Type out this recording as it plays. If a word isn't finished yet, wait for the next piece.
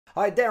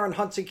Hi, Darren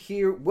Huntsick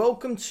here.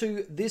 Welcome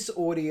to this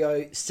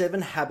audio,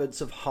 7 Habits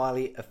of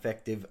Highly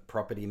Effective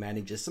Property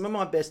Managers. Some of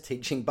my best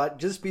teaching, but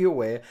just be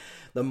aware,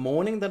 the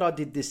morning that I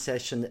did this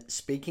session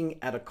speaking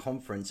at a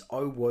conference,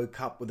 I woke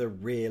up with a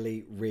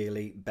really,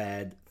 really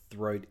bad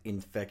throat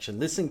infection.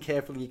 Listen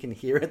carefully, you can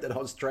hear it that I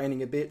was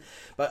training a bit,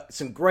 but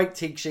some great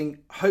teaching.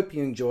 Hope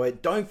you enjoy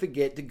it. Don't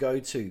forget to go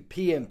to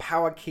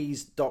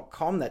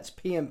pmpowerkeys.com. That's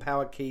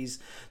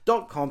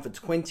pmpowerkeys.com for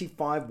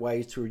 25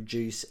 ways to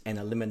reduce and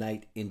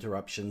eliminate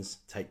interruptions.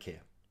 Take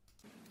care.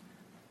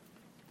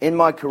 In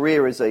my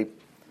career as a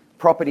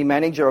property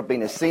manager, I've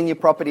been a senior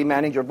property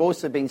manager. I've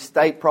also been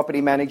state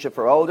property manager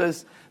for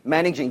Elders,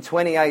 managing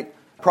 28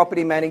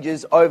 property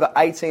managers, over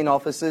 18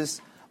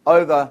 offices,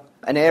 over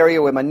an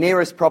area where my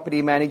nearest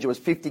property manager was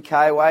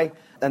 50k away,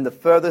 and the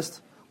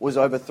furthest was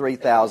over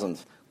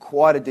 3,000.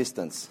 Quite a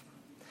distance.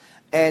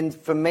 And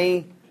for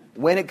me,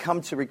 when it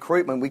comes to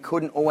recruitment, we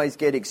couldn't always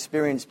get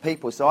experienced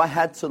people. So I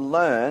had to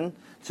learn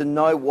to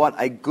know what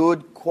a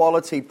good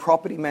quality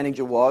property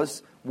manager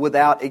was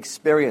without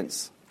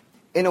experience.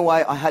 In a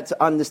way, I had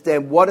to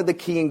understand what are the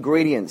key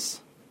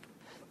ingredients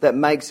that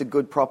makes a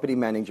good property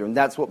manager, and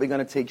that's what we're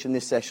going to teach in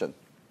this session.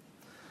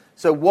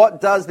 So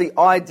what does the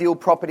ideal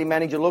property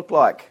manager look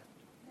like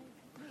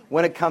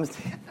when it comes to...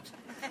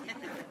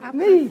 Pick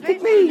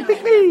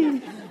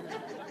me.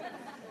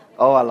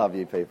 Oh, I love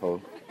you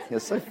people. You're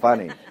so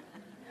funny.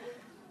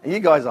 And you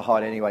guys are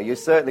hot anyway. You're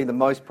certainly the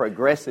most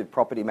progressive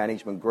property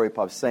management group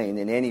I've seen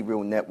in any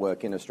real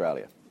network in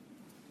Australia.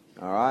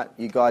 All right?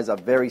 You guys are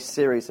very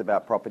serious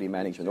about property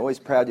management. Always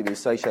proud to be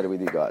associated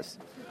with you guys.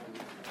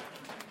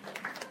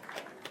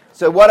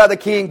 So what are the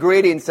key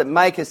ingredients that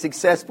make a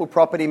successful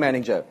property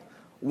manager?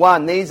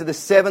 1, these are the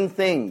 7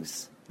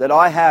 things that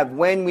I have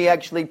when we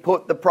actually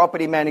put the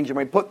property manager,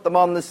 we put them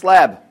on the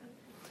slab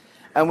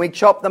and we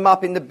chop them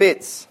up into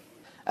bits.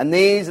 And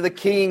these are the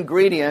key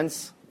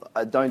ingredients.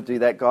 Don't do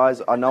that,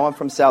 guys. I know I'm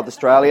from South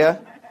Australia.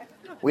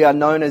 We are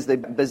known as the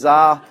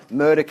bizarre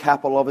murder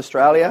capital of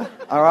Australia,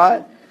 all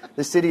right?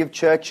 The city of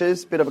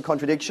churches, bit of a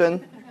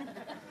contradiction.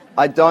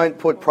 I don't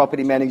put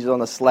property managers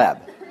on a slab.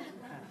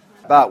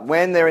 But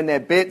when they're in their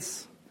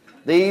bits,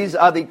 these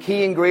are the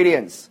key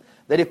ingredients.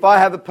 That if I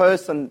have a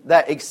person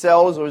that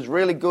excels or is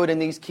really good in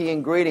these key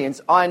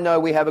ingredients, I know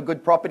we have a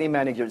good property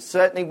manager.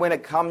 Certainly when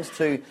it comes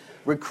to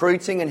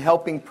recruiting and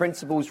helping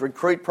principals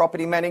recruit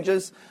property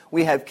managers,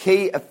 we have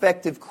key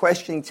effective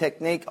questioning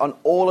technique on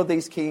all of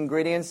these key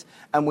ingredients,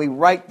 and we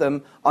rate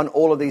them on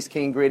all of these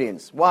key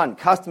ingredients. 1,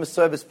 customer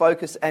service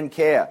focus and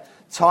care,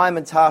 time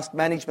and task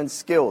management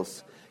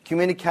skills,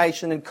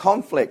 communication and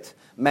conflict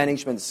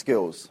management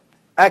skills,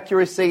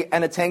 accuracy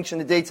and attention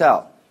to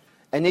detail,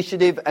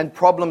 initiative and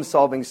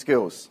problem-solving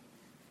skills,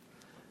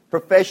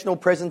 professional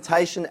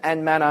presentation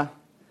and manner,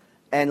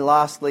 and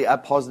lastly, a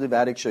positive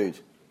attitude.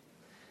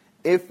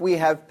 If we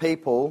have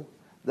people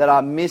that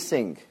are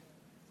missing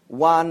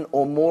 1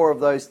 or more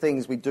of those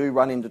things, we do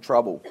run into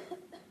trouble.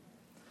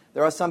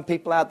 There are some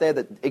people out there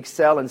that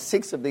excel in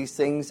 6 of these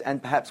things, and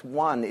perhaps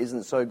 1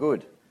 isn't so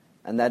good,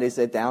 and that is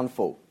their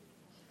downfall.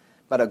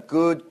 But a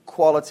good,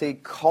 quality,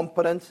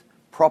 competent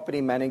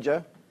property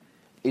manager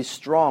is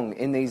strong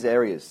in these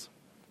areas.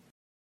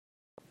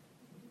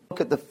 Look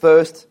at the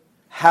first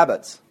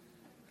habit,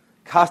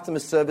 customer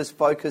service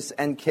focus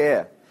and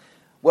care.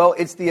 Well,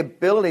 it's the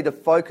ability to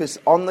focus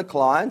on the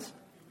client,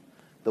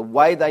 the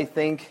way they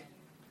think,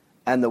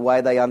 and the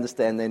way they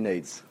understand their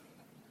needs.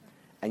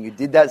 And you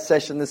did that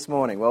session this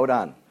morning. Well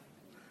done.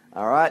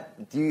 All right?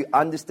 Do you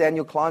understand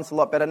your clients a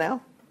lot better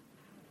now?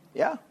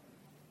 Yeah?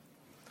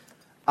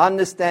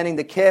 Understanding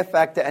the care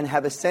factor and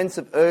have a sense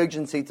of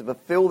urgency to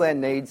fulfill their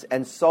needs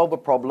and solve a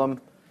problem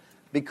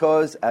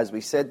because, as we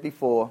said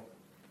before,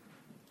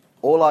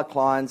 all our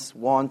clients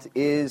want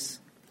is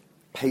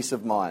peace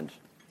of mind.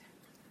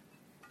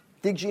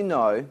 Did you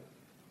know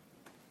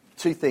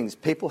 2 things?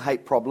 People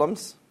hate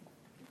problems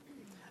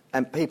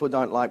and people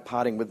don't like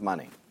parting with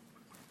money.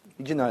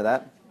 Did you know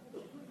that?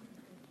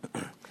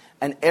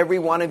 And every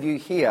one of you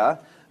here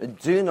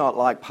do not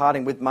like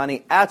parting with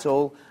money at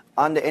all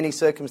under any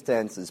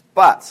circumstances.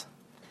 But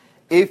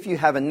if you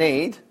have a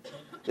need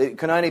that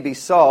can only be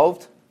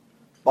solved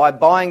by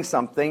buying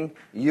something,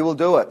 you will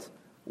do it.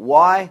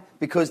 Why?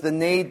 Because the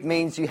need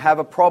means you have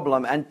a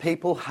problem, and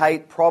people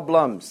hate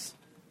problems.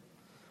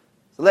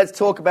 So let's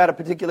talk about a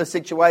particular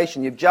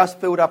situation. You've just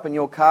filled up in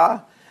your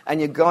car and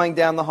you're going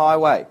down the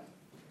highway.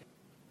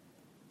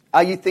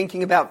 Are you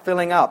thinking about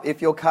filling up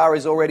if your car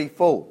is already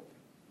full?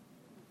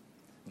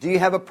 Do you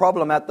have a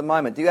problem at the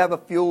moment? Do you have a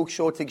fuel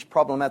shortage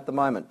problem at the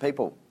moment,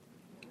 people?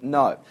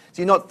 No.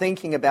 So you're not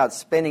thinking about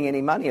spending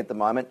any money at the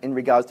moment in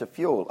regards to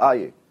fuel, are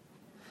you?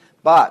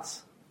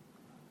 But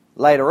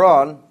later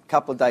on, a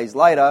couple of days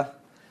later,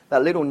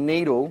 that little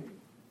needle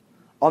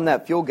on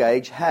that fuel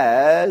gauge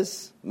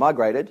has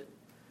migrated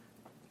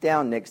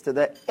down next to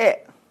the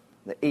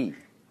E.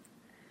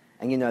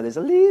 And you know there's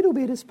a little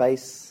bit of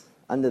space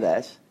under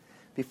that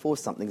before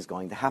something's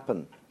going to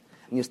happen.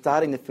 And you're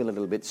starting to feel a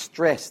little bit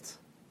stressed.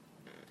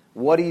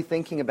 What are you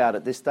thinking about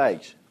at this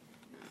stage?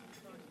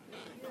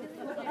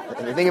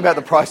 You think about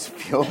the price of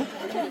fuel.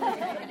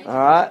 All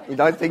right? You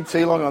don't think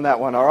too long on that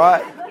one, all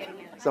right?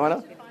 Someone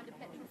else?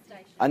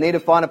 I need to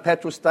find a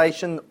petrol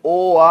station,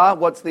 or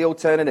what's the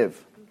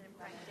alternative?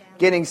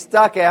 Getting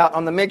stuck out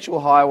on the Mitchell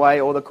Highway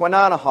or the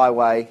Kwinana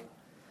Highway,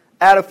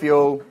 out of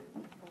fuel,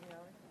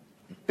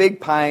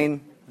 big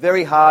pain,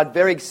 very hard,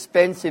 very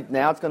expensive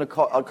now. It's going to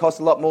cost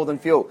a lot more than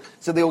fuel.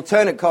 So the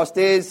alternate cost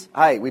is,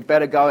 hey, we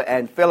better go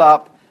and fill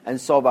up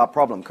and solve our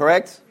problem,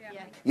 correct?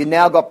 Yeah. You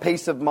now got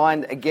peace of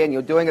mind again.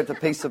 You're doing it for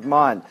peace of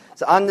mind.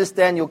 So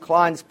understand your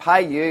clients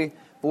pay you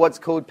for what's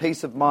called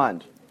peace of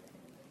mind.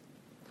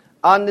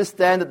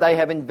 Understand that they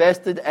have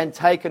invested and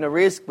taken a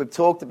risk. We've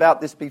talked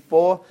about this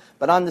before,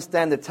 but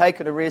understand they've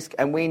taken a risk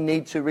and we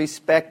need to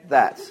respect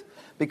that,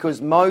 because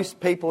most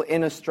people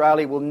in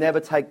Australia will never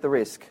take the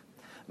risk.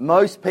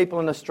 Most people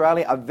in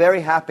Australia are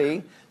very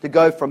happy to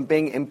go from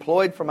being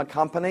employed from a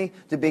company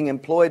to being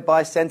employed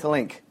by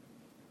Centrelink.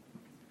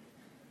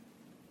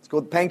 It's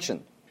called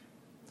pension.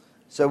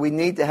 So we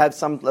need to have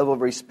some level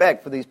of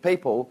respect for these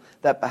people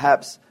that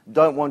perhaps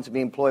don't want to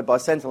be employed by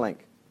Centrelink.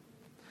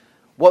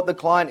 What the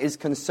client is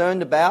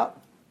concerned about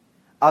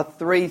are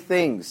three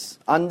things.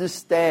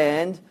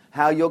 Understand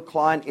how your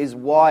client is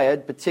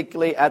wired,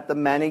 particularly at the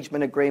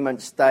management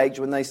agreement stage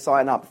when they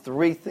sign up.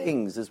 Three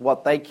things is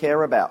what they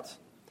care about.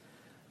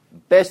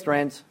 Best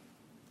rent,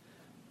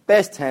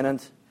 best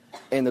tenant,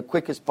 in the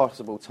quickest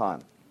possible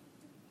time.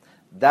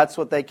 That's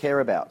what they care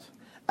about.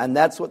 And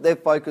that's what they're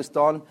focused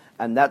on,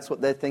 and that's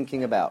what they're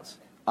thinking about.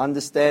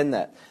 Understand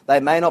that. They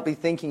may not be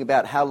thinking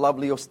about how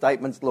lovely your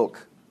statements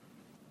look.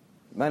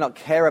 They may not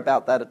care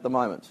about that at the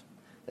moment.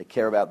 They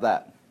care about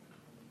that.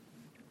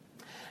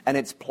 And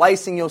it's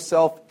placing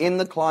yourself in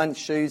the client's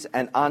shoes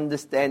and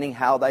understanding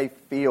how they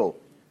feel.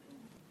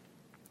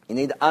 You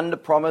need to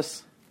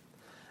under-promise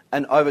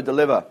and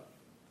over-deliver.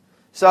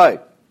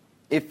 So,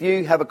 if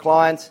you have a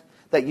client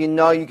that you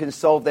know you can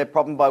solve their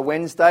problem by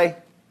Wednesday,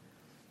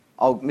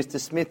 Mr.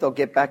 Smith, I'll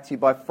get back to you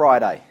by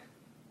Friday.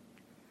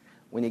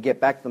 When you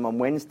get back to them on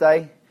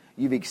Wednesday,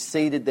 you've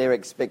exceeded their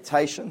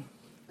expectation.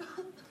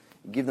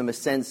 You give them a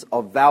sense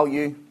of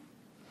value,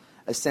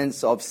 a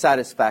sense of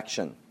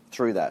satisfaction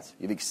through that.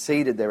 You've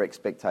exceeded their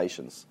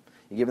expectations.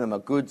 You give them a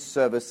good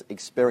service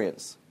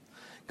experience.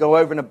 Go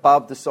over and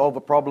above to solve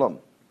a problem.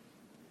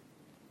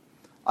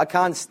 I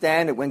can't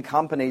stand it when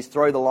companies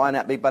throw the line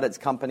at me, but it's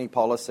company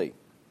policy.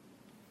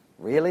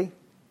 Really?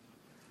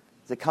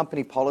 Is it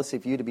company policy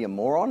for you to be a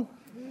moron?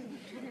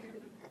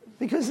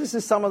 Because this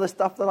is some of the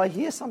stuff that I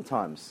hear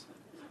sometimes.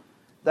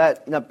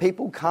 That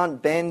people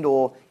can't bend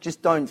or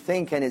just don't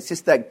think, and it's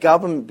just that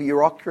government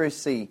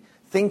bureaucracy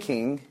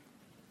thinking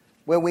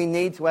where we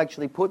need to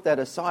actually put that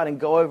aside and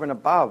go over and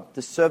above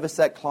to service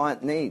that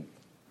client need,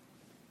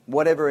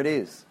 whatever it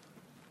is.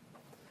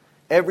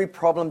 Every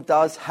problem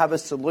does have a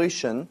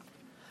solution,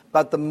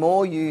 but the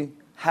more you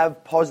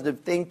have positive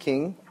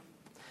thinking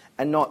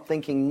and not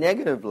thinking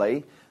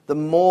negatively, the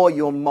more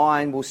your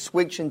mind will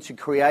switch into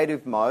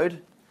creative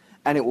mode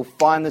and it will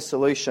find the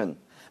solution.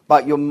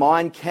 But your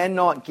mind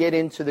cannot get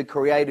into the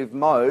creative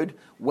mode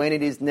when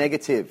it is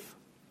negative.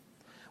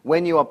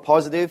 When you are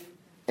positive,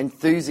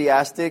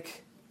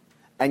 enthusiastic,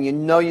 and you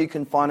know you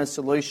can find a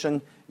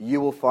solution,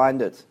 you will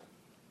find it.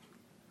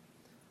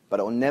 But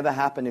it will never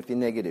happen if you're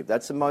negative.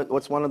 That's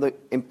what's one of the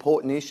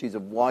important issues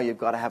of why you've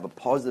got to have a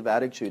positive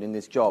attitude in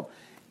this job.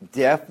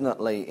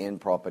 Definitely in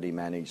property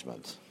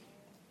management.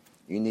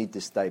 You need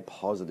to stay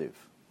positive.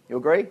 You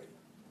agree?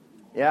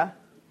 Yeah?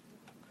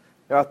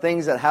 There are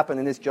things that happen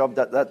in this job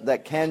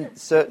that can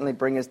certainly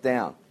bring us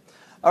down.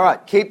 All right,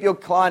 keep your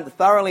client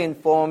thoroughly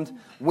informed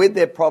with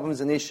their problems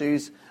and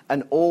issues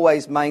and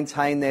always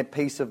maintain their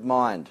peace of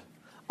mind.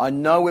 I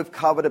know we've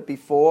covered it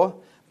before,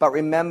 but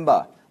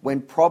remember,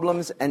 when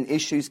problems and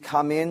issues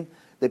come in,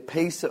 the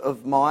peace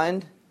of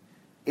mind,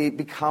 it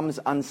becomes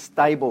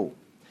unstable.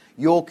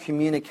 Your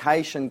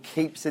communication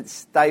keeps it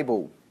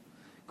stable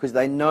because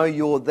they know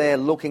you're there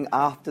looking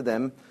after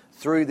them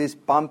through this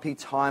bumpy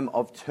time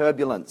of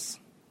turbulence.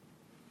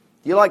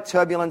 Do you like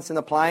turbulence in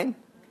a plane?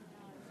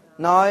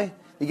 No?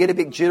 You get a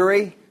bit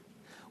jittery?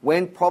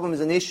 When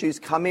problems and issues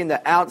come in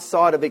that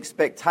outside of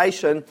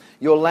expectation,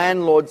 your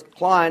landlord's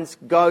clients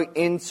go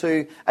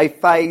into a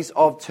phase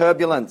of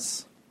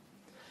turbulence.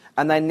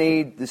 And they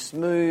need the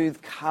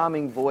smooth,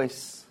 calming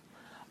voice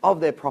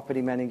of their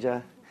property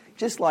manager,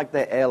 just like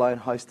their airline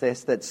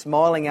hostess that's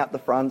smiling out the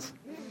front,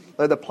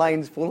 though the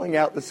plane's falling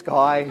out the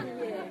sky,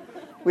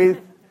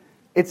 with,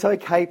 it's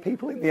okay,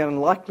 people, in the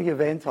unlikely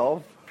event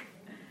of...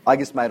 I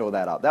just made all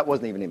that up. That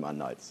wasn't even in my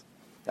notes.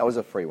 That was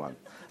a free one.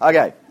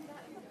 Okay.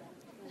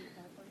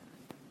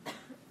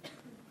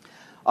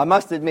 I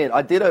must admit,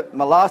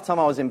 my last time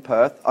I was in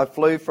Perth, I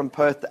flew from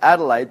Perth to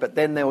Adelaide, but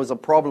then there was a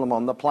problem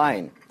on the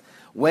plane.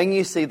 When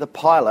you see the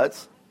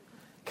pilot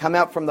come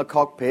out from the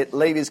cockpit,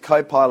 leave his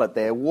co-pilot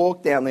there,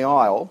 walk down the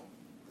aisle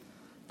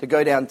to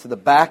go down to the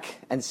back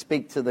and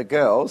speak to the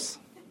girls,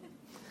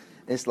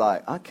 it's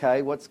like,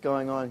 okay, what's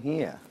going on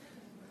here?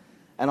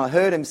 And I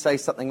heard him say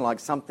something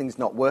like, something's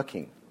not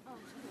working.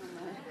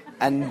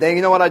 And then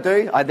you know what I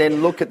do? I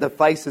then look at the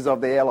faces of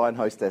the airline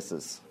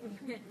hostesses.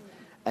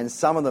 And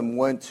some of them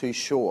weren't too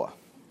sure.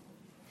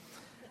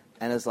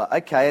 And it's like,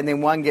 okay, and then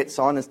one gets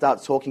on and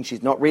starts talking.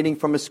 She's not reading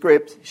from a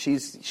script.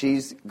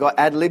 She's got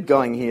ad-lib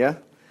going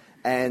here.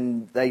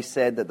 And they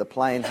said that the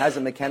plane has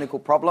a mechanical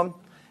problem.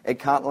 It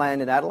can't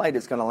land in Adelaide.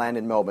 It's going to land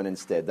in Melbourne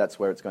instead. That's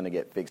where it's going to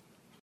get fixed.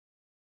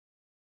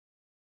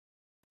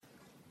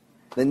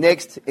 The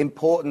next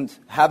important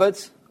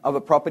habit of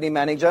a property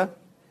manager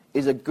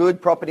is a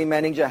good property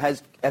manager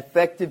has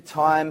effective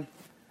time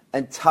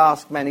and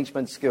task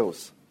management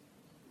skills.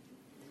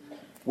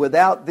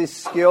 Without this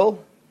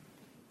skill,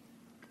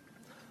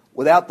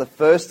 without the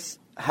first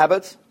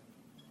habit,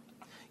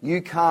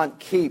 you can't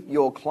keep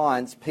your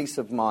clients' peace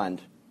of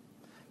mind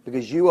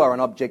because you are an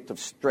object of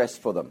stress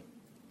for them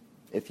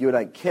if you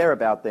don't care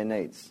about their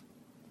needs.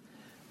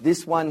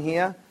 This one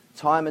here,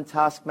 time and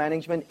task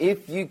management,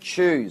 if you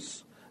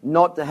choose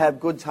not to have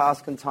good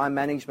task and time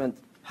management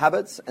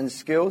habits and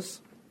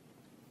skills,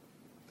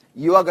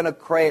 you are going to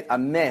create a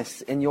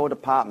mess in your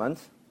department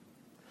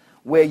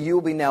where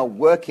you'll be now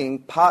working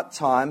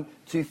part-time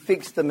to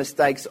fix the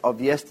mistakes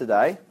of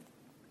yesterday,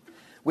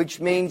 which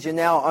means you're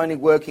now only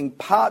working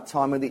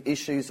part-time with the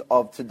issues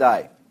of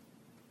today.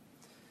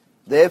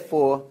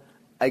 Therefore,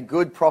 a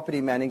good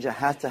property manager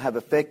has to have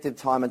effective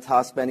time and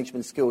task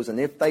management skills, and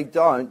if they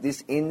don't,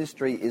 this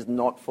industry is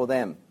not for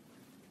them.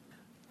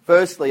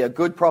 Firstly, a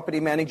good property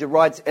manager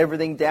writes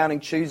everything down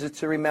and chooses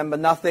to remember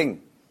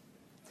nothing.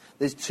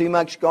 There's too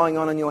much going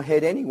on in your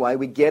head anyway.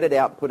 We get it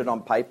out, put it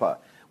on paper.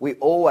 We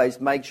always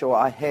make sure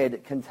our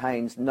head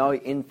contains no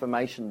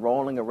information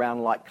rolling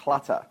around like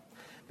clutter.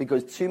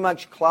 Because too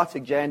much clutter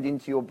jammed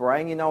into your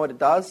brain, you know what it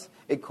does?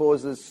 It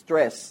causes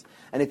stress.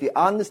 And if you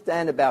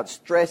understand about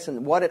stress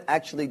and what it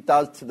actually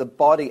does to the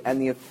body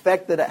and the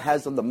effect that it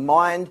has on the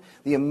mind,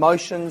 the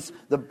emotions,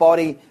 the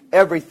body,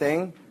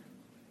 everything,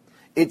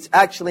 it's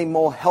actually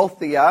more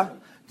healthier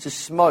to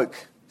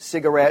smoke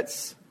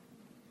cigarettes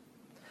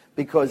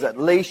because at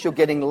least you're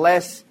getting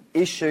less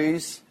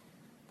issues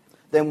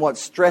than what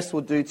stress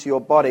will do to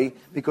your body,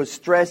 because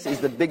stress is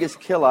the biggest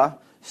killer,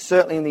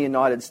 certainly in the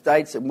United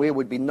States, and we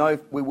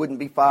wouldn't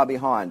be far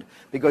behind,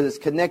 because it's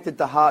connected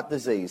to heart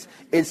disease,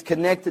 it's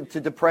connected to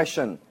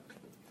depression,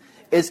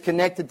 it's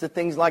connected to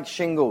things like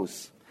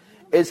shingles,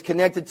 it's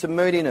connected to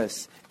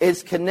moodiness,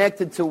 it's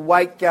connected to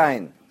weight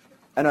gain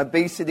and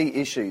obesity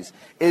issues,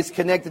 it's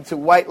connected to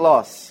weight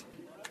loss.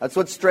 That's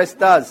what stress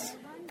does.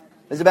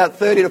 There's about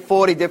 30 to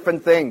 40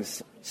 different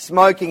things.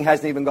 Smoking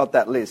hasn't even got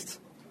that list.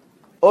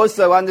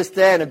 Also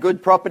understand, a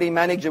good property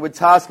manager with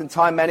task and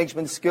time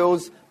management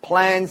skills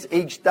plans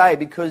each day,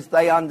 because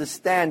they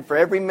understand for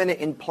every minute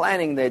in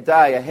planning their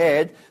day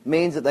ahead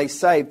means that they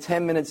save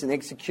 10 minutes in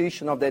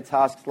execution of their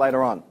tasks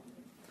later on.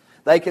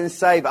 They can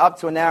save up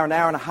to an hour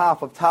and a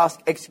half of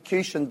task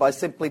execution by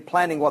simply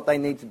planning what they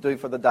need to do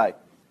for the day.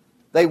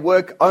 They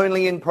work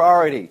only in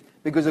priority,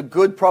 because a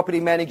good property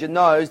manager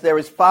knows there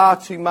is far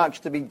too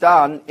much to be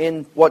done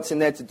in what's in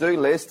their to-do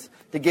list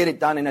to get it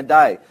done in a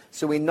day.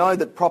 So we know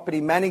that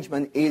property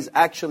management is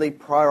actually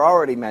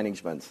priority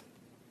management.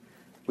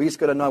 We just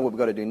got to know what we've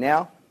got to do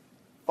now,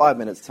 5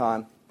 minutes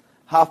time,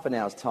 half an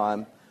hour's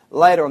time,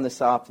 later on this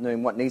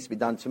afternoon, what needs to be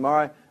done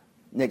tomorrow,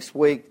 next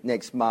week,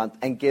 next month,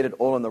 and get it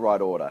all in the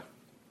right order.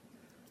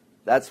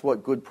 That's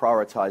what good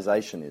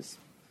prioritization is.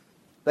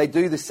 They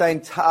do the same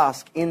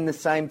task in the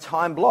same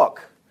time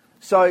block.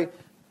 So,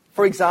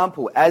 for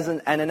example, as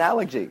an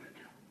analogy,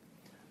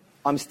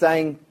 I'm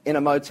staying in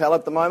a motel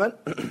at the moment,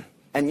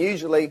 and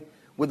usually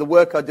with the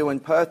work I do in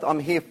Perth, I'm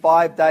here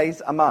 5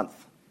 days a month,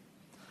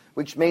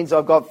 which means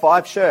I've got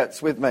 5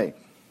 shirts with me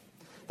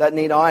that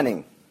need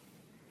ironing.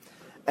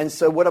 And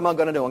so what am I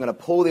going to do? I'm going to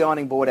pull the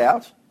ironing board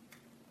out.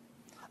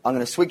 I'm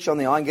going to switch on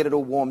the iron, get it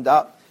all warmed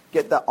up,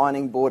 get the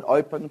ironing board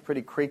open,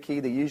 pretty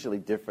creaky. They're usually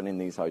different in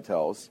these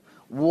hotels.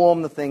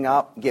 Warm the thing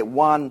up, get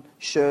one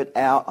shirt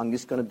out. I'm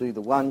just going to do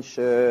the one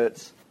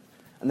shirt.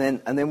 And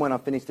then when I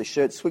finish the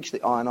shirt, switch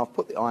the iron off,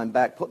 put the iron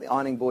back, put the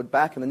ironing board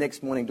back, and the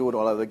next morning do it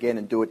all over again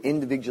and do it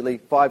individually,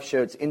 5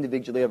 shirts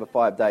individually over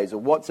 5 days. Or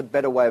what's a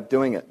better way of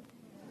doing it?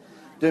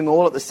 Do them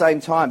all at the same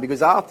time,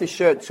 because after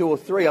shirt 2 or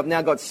 3, I've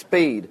now got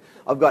speed.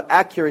 I've got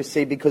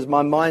accuracy, because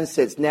my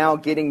mindset's now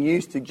getting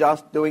used to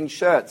just doing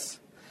shirts.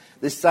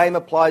 The same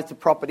applies to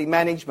property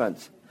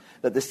management.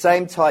 That the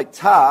same type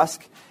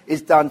task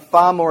is done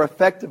far more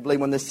effectively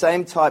when the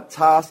same type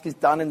task is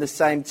done in the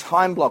same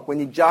time block. When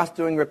you're just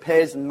doing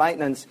repairs and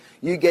maintenance,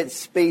 you get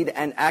speed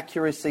and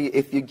accuracy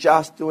if you're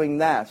just doing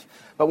that.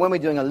 But when we're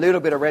doing a little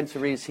bit of rent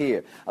arrears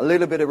here, a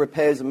little bit of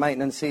repairs and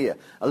maintenance here,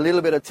 a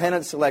little bit of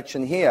tenant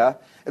selection here,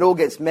 it all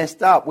gets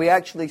messed up. We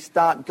actually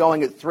start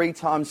going at 3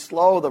 times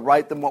slower the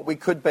rate than what we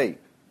could be.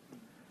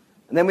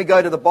 And then we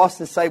go to the boss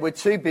and say, we're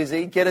too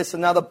busy, get us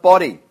another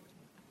body.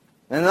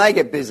 And they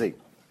get busy.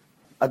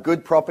 A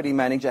good property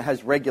manager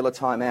has regular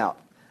time out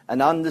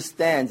and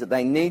understands that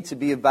they need to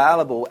be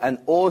available, and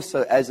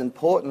also, as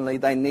importantly,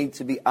 they need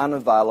to be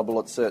unavailable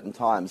at certain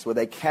times where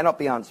they cannot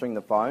be answering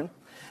the phone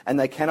and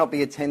they cannot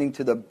be attending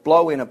to the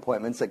blow-in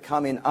appointments that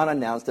come in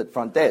unannounced at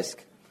front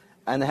desk.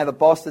 And they have a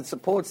boss that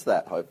supports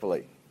that,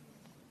 hopefully.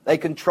 They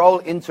control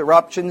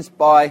interruptions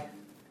by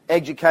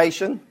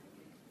education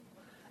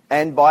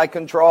and by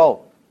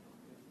control.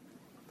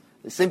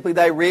 Simply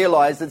they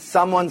realize that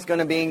someone's going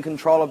to be in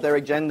control of their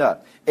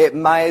agenda. It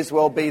may as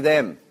well be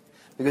them.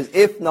 Because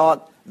if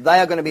not, they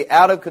are going to be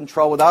out of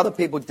control with other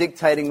people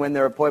dictating when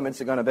their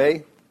appointments are going to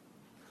be.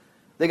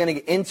 They're going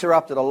to get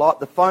interrupted a lot.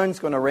 The phone's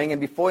going to ring,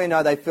 and before you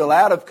know, they feel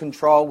out of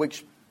control,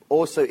 which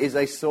also is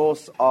a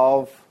source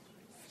of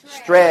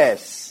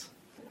stress.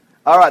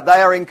 All right,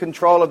 they are in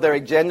control of their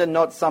agenda,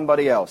 not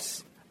somebody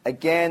else.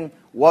 Again,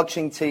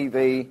 watching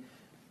TV,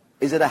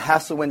 is it a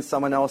hassle when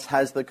someone else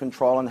has the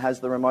control and has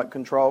the remote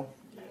control?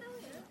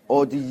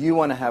 Or do you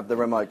want to have the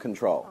remote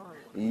control?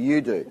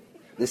 You do.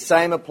 The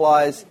same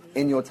applies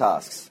in your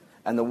tasks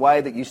and the way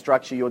that you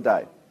structure your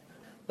day.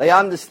 They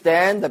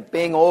understand that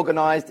being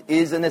organised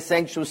is an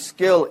essential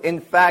skill. In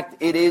fact,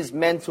 it is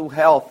mental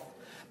health.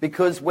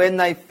 Because when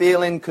they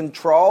feel in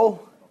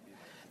control,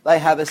 they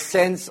have a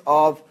sense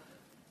of,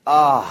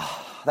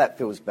 that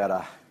feels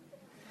better.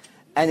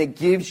 And it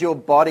gives your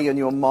body and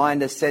your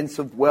mind a sense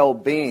of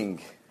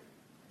well-being.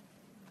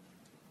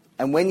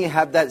 And when you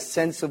have that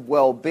sense of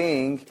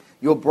well-being,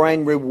 your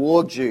brain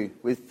rewards you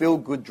with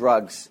feel-good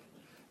drugs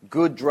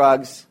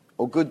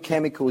or good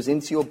chemicals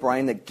into your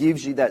brain that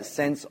gives you that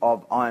sense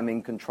of, I'm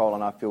in control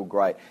and I feel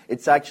great.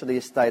 It's actually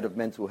a state of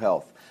mental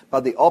health.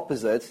 But the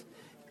opposite,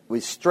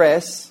 with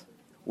stress,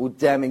 will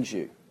damage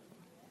you.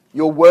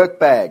 Your work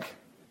bag,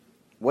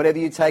 whatever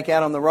you take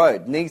out on the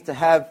road, needs to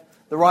have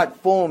the right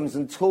forms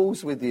and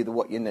tools with you to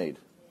what you need.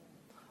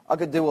 I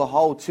could do a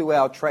whole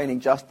 2-hour training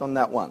just on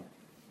that one,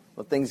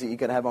 the things that you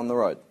can have on the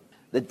road.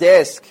 The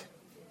desk.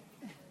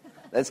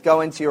 Let's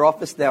go into your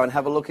office now and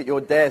have a look at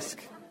your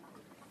desk.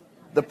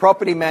 The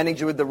property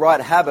manager with the right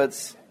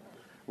habits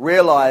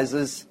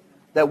realizes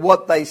that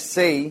what they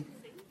see,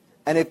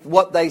 and if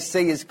what they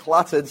see is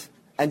cluttered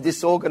and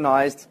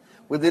disorganized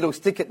with little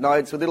stick-it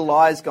notes, with little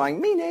eyes going,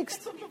 me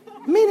next,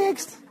 me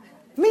next,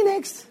 me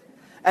next,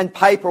 and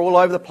paper all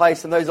over the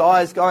place, and those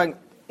eyes going,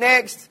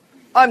 next,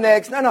 I'm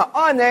next, no,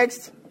 I'm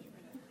next.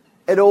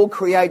 It all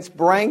creates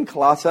brain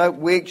clutter,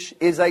 which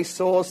is a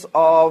source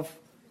of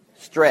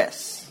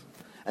stress.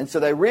 And so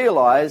they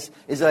realize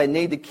is they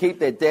need to keep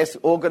their desk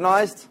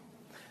organized.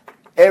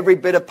 Every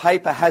bit of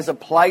paper has a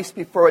place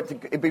before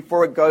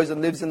it goes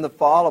and lives in the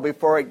file, or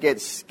before it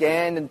gets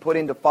scanned and put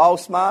into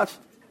FileSmart.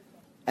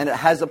 And it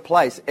has a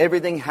place.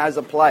 Everything has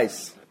a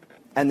place.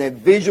 And their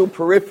visual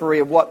periphery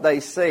of what they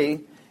see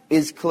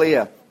is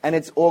clear and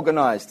it's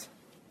organized.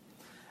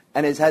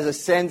 And it has a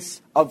sense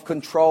of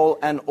control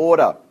and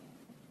order.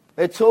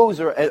 Their tools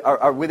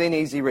are within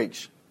easy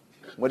reach,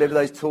 whatever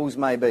those tools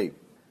may be.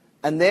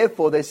 And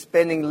therefore, they're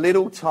spending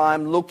little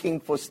time looking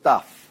for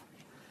stuff.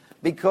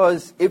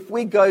 Because if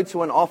we go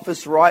to an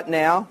office right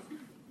now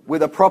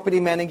with a property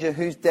manager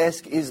whose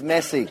desk is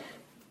messy,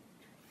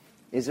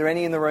 is there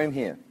any in the room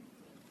here?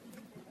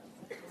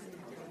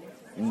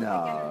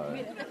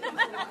 No.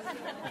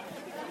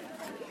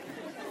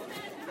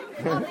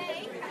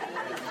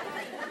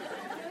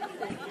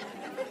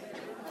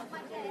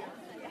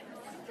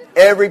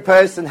 Every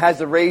person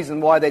has a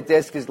reason why their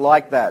desk is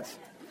like that.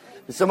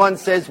 If someone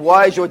says,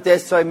 why is your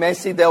desk so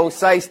messy? They'll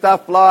say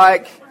stuff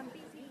like,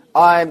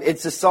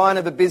 it's a sign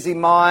of a busy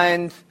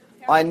mind.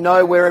 I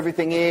know where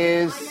everything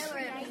is.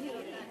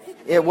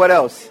 Yeah, what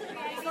else?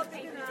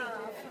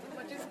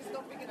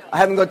 I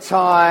haven't got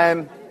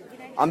time.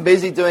 I'm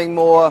busy doing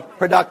more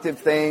productive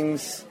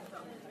things.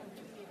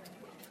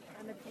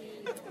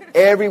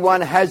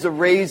 Everyone has a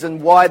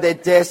reason why their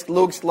desk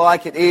looks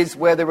like it is,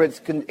 whether it's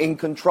in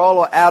control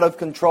or out of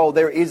control.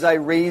 There is a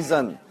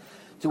reason.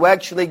 To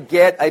actually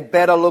get a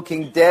better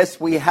looking desk,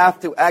 we have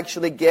to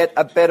actually get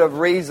a better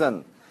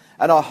reason.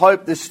 And I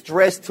hope the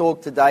stress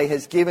talk today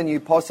has given you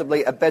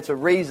possibly a better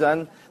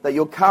reason, that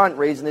your current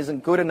reason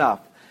isn't good enough.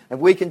 If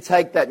we can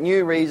take that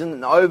new reason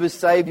and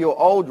oversave your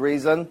old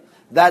reason,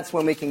 that's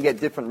when we can get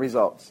different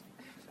results.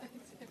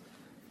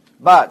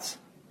 But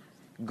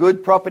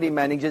good property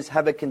managers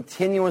have a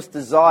continuous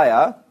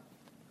desire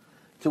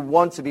to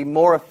want to be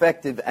more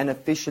effective and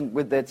efficient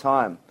with their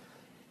time.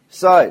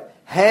 So,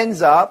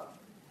 hands up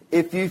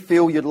if you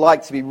feel you'd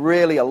like to be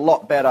really a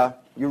lot better,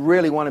 you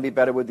really want to be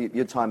better with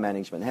your time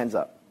management. Hands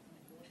up.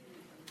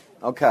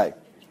 Okay.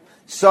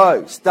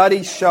 So,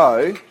 studies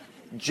show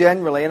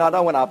generally, and I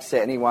don't want to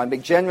upset anyone,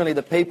 but generally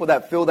the people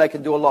that feel they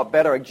can do a lot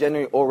better are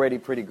generally already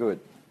pretty good.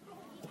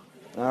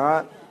 All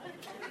right?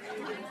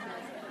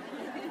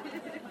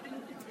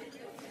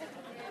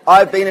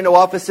 I've been into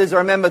offices. I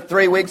remember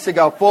 4 weeks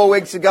ago,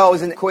 I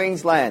was in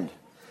Queensland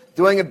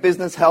doing a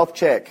business health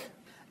check.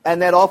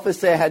 And that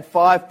office there had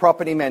 5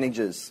 property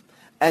managers.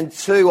 And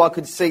 2, I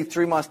could see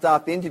through my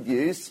staff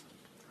interviews,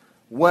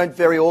 weren't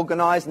very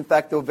organised. In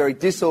fact, they were very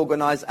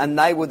disorganised. And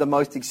they were the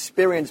most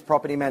experienced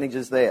property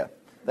managers there.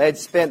 They had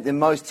spent the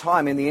most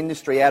time in the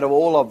industry out of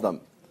all of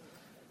them.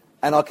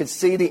 And I could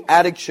see the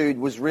attitude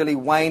was really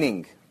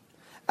waning.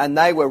 And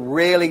they were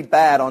really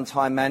bad on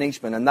time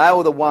management. And they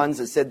were the ones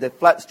that said they're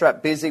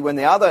flat-strapped busy when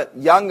the other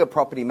younger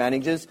property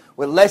managers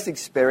with less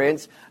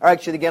experience are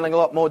actually getting a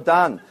lot more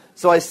done.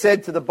 So I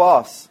said to the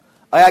boss,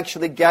 I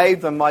actually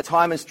gave them my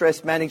time and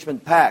stress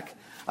management pack.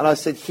 And I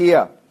said,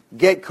 here,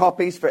 Get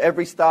copies for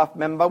every staff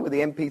member with the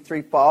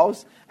MP3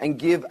 files and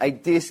give a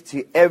disc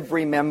to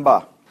every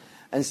member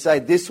and say,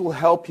 this will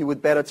help you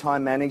with better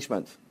time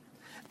management.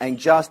 And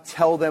just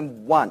tell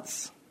them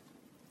once.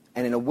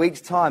 And in a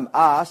week's time,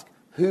 ask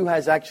who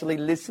has actually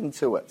listened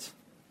to it.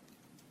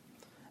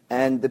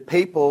 And the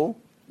people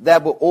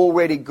that were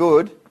already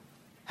good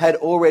had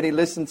already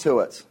listened to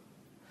it.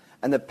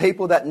 And the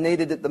people that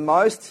needed it the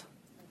most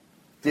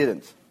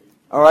didn't.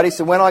 Alrighty,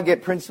 so when I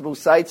get principals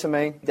say to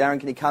me, Darren,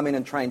 can you come in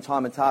and train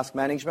time and task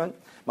management?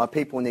 My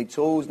people need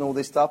tools and all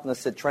this stuff. And I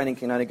said, training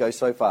can only go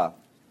so far.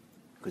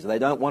 Because if they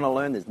don't want to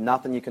learn, there's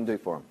nothing you can do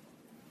for them.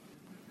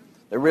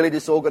 They're really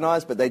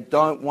disorganized, but they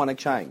don't want to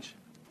change.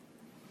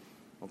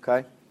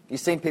 Okay? You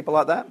seen people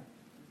like that?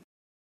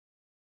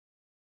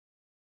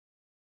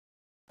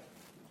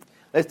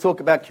 Let's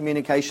talk about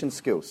communication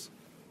skills.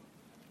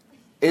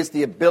 It's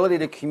the ability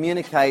to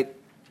communicate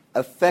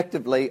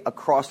effectively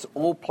across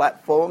all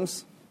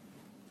platforms.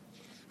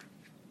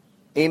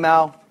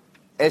 Email,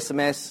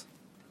 SMS,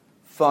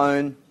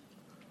 phone,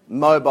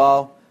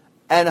 mobile,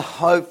 and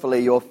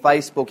hopefully your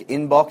Facebook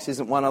inbox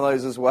isn't one of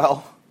those as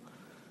well,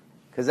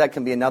 because that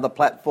can be another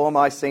platform.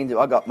 I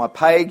got my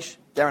page,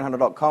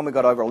 darrenhunter.com. We've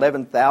got over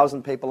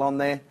 11,000 people on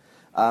there.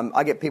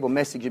 I get people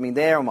messaging me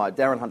there on my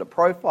Darren Hunter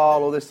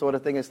profile, all this sort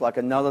of thing. It's like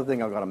another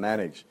thing I've got to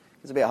manage.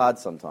 It's a bit hard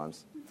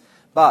sometimes.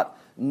 But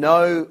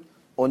knowing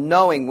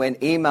when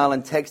email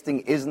and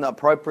texting isn't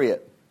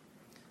appropriate,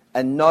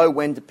 and know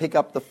when to pick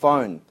up the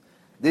phone.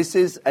 This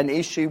is an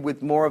issue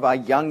with more of our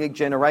younger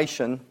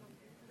generation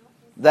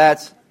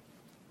that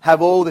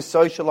have all the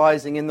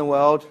socializing in the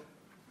world,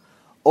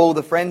 all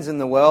the friends in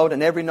the world,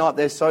 and every night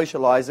they're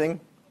socializing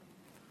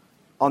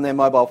on their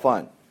mobile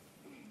phone.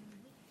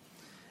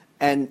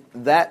 And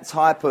that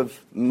type of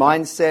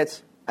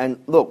mindset, and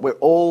look, we're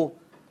all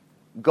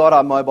got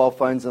our mobile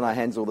phones in our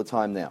hands all the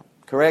time now,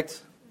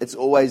 correct? It's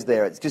always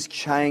there. It's just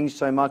changed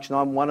so much, and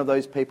I'm one of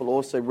those people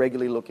also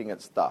regularly looking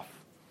at stuff.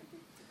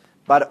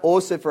 But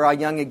also for our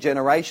younger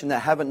generation that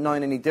haven't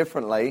known any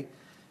differently,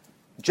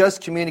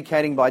 just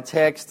communicating by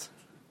text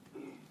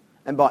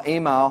and by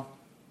email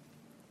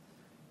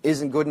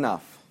isn't good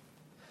enough.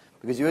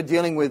 Because you're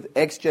dealing with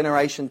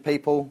X-generation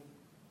people,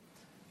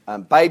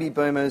 baby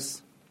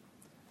boomers,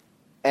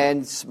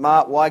 and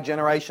smart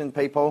Y-generation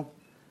people.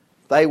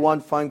 They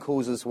want phone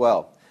calls as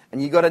well.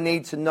 And you've got to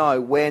need to know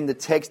when the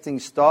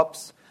texting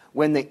stops,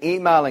 when the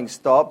emailing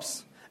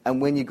stops, and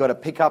when you've got to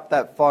pick up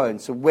that phone.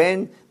 So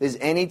when there's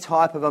any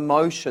type of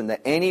emotion that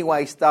any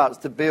way starts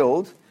to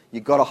build,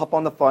 you've got to hop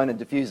on the phone and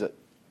diffuse it.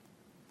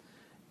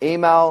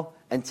 Email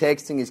and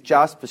texting is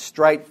just for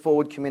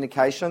straightforward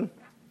communication.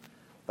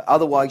 But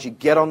otherwise, you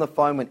get on the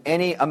phone when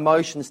any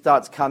emotion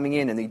starts coming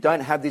in and you don't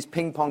have this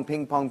ping-pong,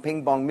 ping-pong,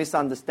 ping-pong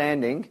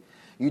misunderstanding.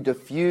 You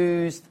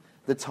diffuse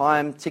the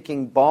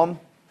time-ticking bomb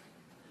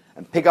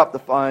and pick up the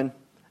phone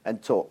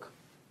and talk.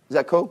 Is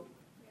that cool?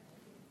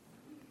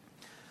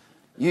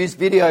 Use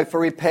video for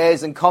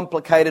repairs and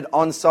complicated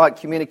on-site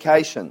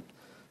communication.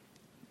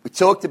 We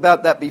talked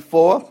about that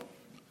before.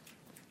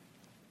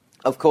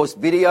 Of course,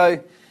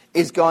 video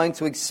is going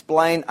to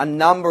explain a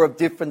number of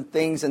different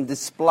things and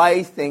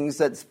display things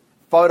that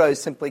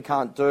photos simply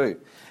can't do.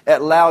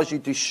 It allows you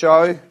to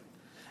show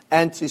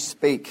and to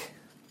speak.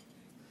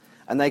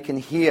 And they can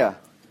hear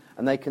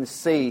and they can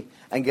see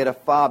and get a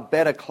far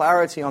better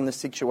clarity on the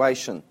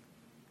situation.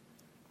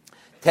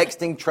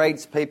 Texting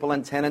tradespeople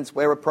and tenants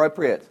where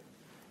appropriate.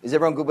 Is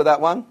everyone good with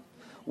that one?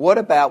 What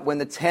about when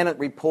the tenant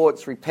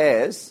reports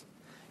repairs,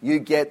 you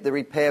get the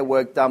repair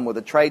work done with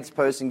the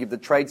tradesperson, give the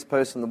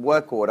tradesperson the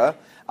work order?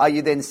 Are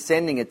you then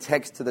sending a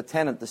text to the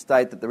tenant to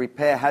state that the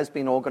repair has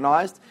been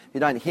organised? You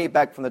don't hear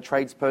back from the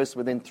tradesperson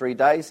within 3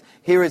 days.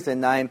 Here is their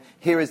name.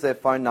 Here is their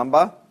phone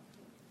number.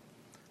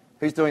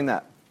 Who's doing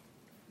that?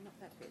 Not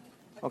that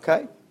good.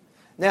 Okay.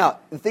 Now,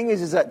 the thing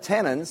is that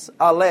tenants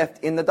are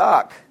left in the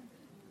dark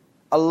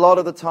a lot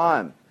of the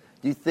time.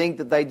 Do you think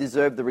that they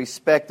deserve the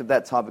respect of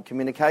that type of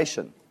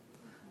communication?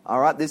 All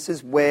right, this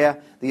is where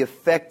the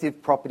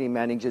effective property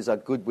managers are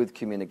good with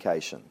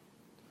communication.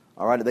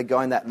 All right, they're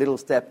going that little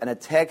step, and a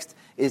text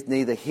is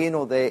neither here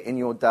nor there in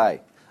your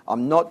day.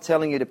 I'm not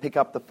telling you to pick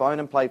up the phone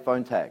and play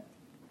phone tag.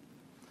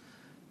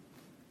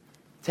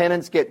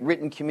 Tenants get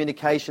written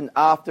communication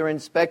after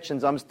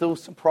inspections. I'm still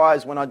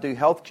surprised when I do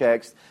health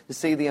checks to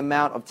see the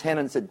amount of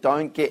tenants that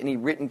don't get any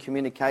written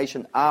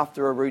communication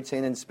after a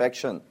routine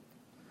inspection.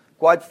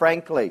 Quite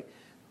frankly,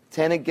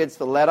 tenant gets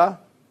the letter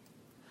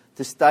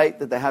to state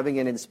that they're having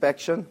an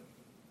inspection.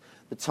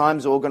 The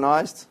time's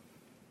organised.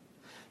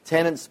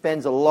 Tenant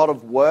spends a lot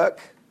of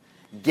work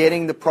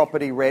getting the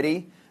property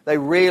ready. They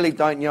really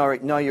don't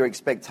know your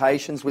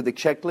expectations with the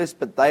checklist,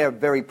 but they are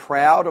very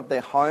proud of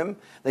their home.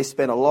 They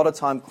spend a lot of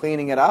time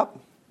cleaning it up.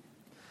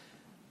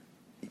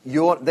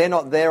 They're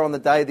not there on the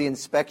day of the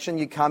inspection.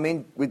 You come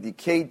in with your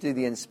key, do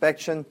the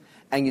inspection,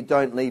 and you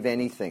don't leave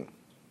anything.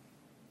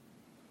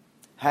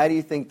 How do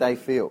you think they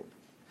feel?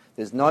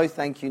 There's no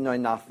thank you, no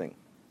nothing.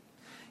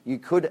 You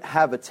could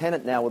have a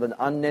tenant now with an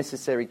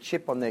unnecessary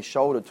chip on their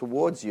shoulder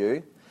towards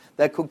you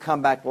that could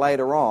come back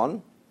later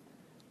on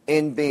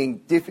in being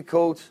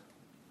difficult,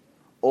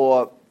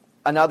 or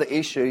another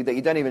issue that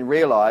you don't even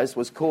realise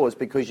was caused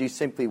because you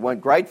simply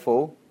weren't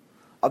grateful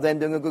of them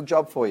doing a good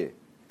job for you.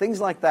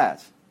 Things like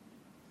that,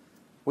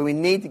 where we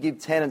need to give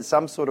tenants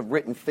some sort of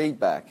written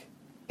feedback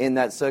in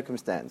that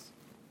circumstance.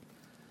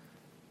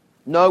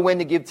 Know when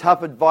to give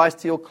tough advice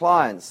to your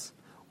clients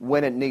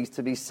when it needs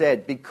to be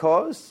said,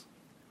 because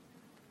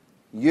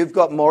you've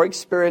got more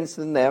experience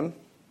than them,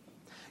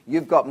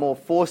 you've got more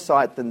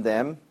foresight than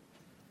them,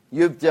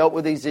 you've dealt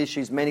with these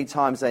issues many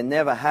times they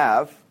never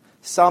have.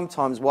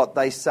 Sometimes what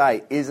they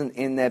say isn't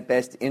in their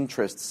best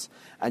interests,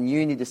 and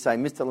you need to say,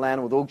 Mr.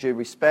 Landlord, with all due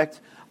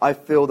respect, I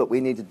feel that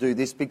we need to do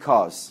this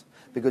because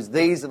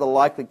these are the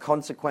likely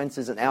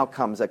consequences and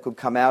outcomes that could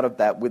come out of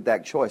that with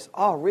that choice.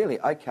 Oh, really?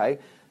 Okay.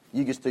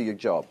 You just do your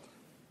job.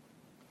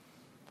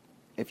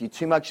 If you're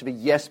too much of a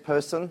yes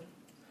person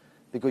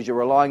because you're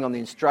relying on the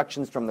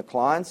instructions from the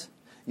clients,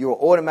 you're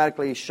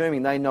automatically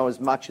assuming they know as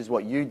much as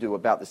what you do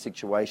about the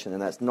situation,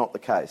 and that's not the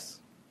case.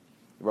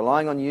 They're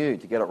relying on you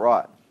to get it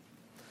right.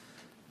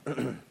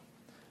 Of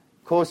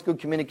course, good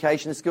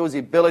communication skills, the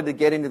ability to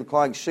get into the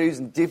client's shoes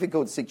in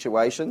difficult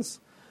situations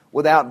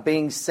without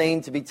being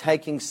seen to be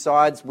taking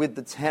sides with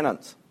the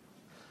tenant.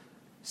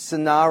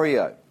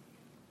 Scenario.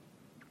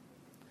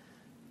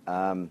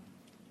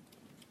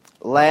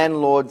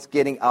 Landlords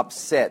getting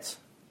upset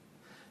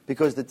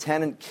because the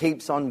tenant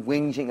keeps on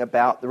whinging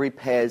about the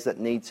repairs that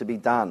need to be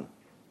done.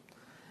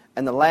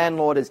 And the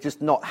landlord is just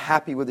not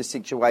happy with the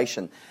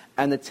situation.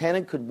 And the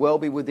tenant could well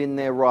be within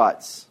their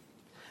rights.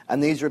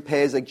 And these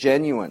repairs are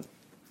genuine.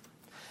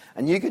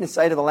 And you can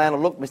say to the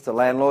landlord, look, Mr.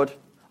 Landlord,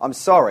 I'm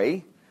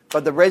sorry,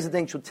 but the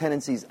Residential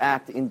Tenancies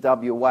Act in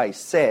WA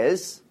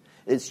says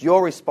it's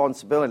your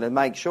responsibility to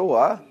make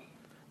sure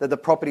that the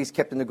property is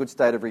kept in a good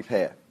state of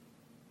repair.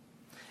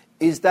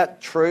 Is that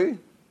true?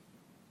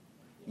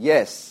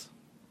 Yes.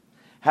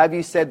 Have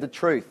you said the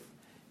truth?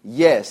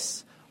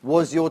 Yes.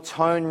 Was your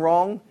tone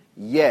wrong?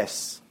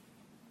 Yes.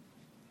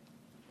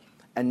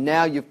 And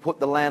now you've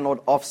put the landlord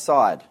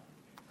offside.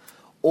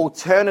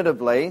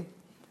 Alternatively,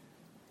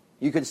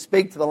 you could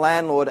speak to the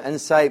landlord and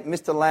say,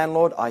 Mr.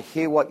 Landlord, I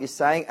hear what you're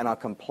saying and I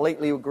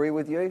completely agree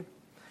with you.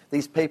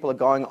 These people are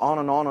going on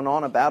and on and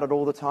on about it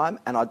all the time,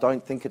 and I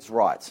don't think it's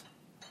right.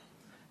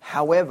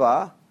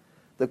 However,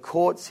 the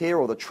courts here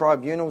or the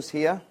tribunals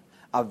here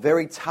are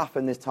very tough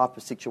in this type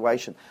of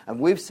situation. And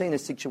we've seen a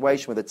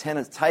situation where the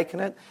tenant's taken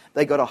it,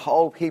 they got a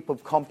whole heap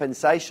of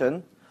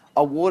compensation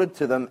awarded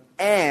to them,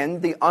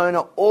 and the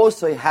owner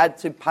also had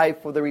to pay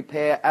for the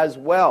repair as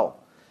well.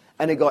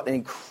 And it got an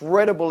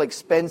incredible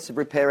expensive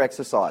repair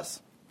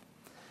exercise.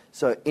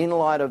 So in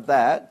light of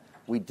that,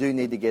 we do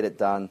need to get it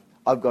done.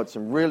 I've got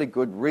some really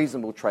good,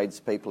 reasonable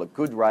tradespeople at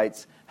good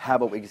rates. How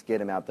about we just get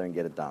them out there and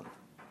get it done?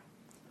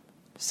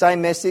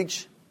 Same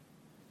message,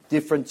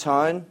 different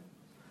tone.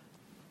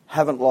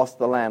 Haven't lost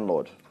the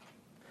landlord.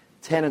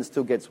 Tenant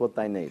still gets what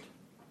they need.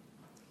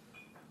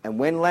 And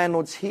when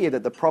landlords hear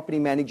that the property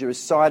manager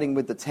is siding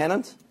with the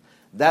tenant,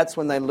 that's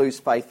when they lose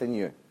faith in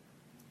you.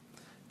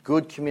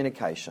 Good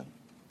communication.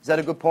 Is that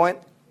a good point?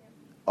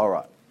 All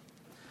right.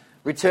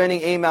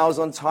 Returning emails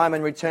on time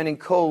and returning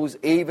calls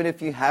even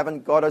if you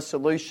haven't got a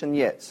solution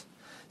yet.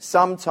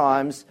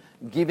 Sometimes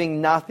giving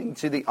nothing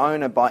to the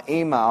owner by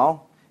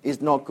email is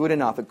not good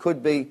enough. It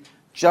could be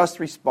just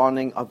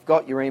responding, I've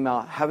got your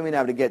email, haven't been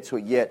able to get to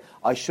it yet.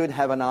 I should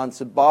have an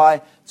answer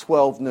by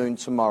 12 noon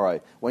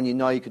tomorrow, when you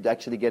know you could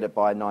actually get it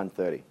by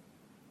 9:30.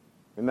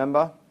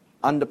 Remember?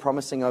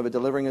 Under-promising,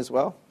 over-delivering as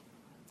well.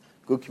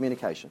 Good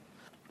communication.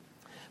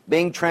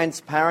 Being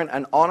transparent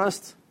and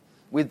honest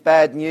with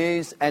bad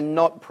news and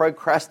not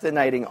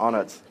procrastinating on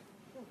it.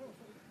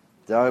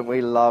 Don't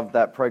we love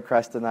that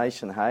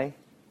procrastination, hey?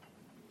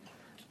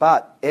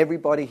 But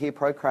everybody here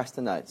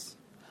procrastinates.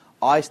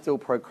 I still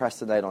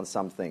procrastinate on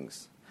some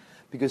things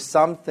because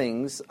some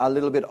things are a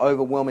little bit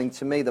overwhelming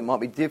to me that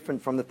might be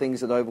different from the things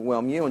that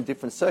overwhelm you in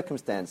different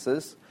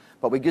circumstances.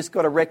 But we just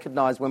got to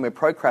recognise when we're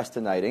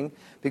procrastinating,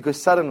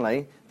 because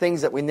suddenly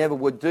things that we never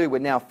would do, we're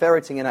now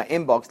ferreting in our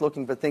inbox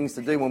looking for things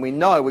to do when we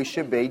know we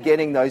should be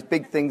getting those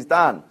big things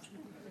done.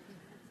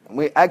 And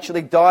we're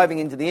actually diving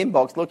into the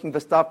inbox looking for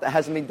stuff that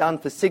hasn't been done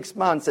for 6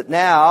 months that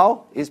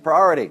now is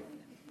priority.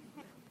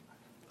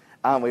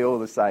 Aren't we all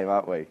the same,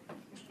 aren't we?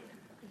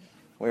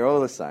 We're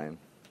all the same.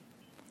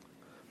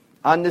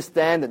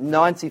 Understand that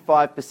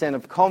 95%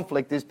 of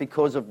conflict is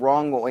because of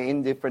wrong or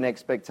indifferent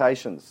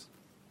expectations.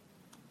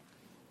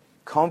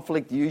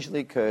 Conflict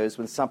usually occurs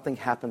when something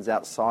happens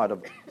outside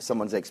of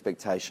someone's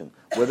expectation.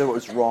 Whether it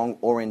was wrong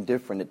or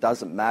indifferent, it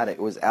doesn't matter.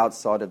 It was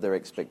outside of their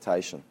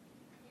expectation.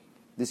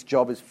 This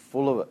job is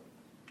full of it.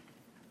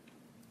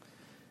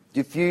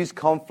 Diffuse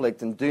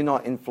conflict and do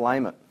not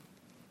inflame it.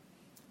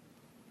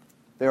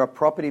 There are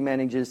property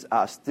managers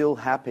are still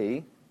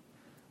happy,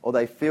 or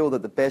they feel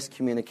that the best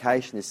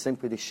communication is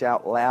simply to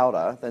shout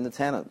louder than the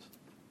tenant.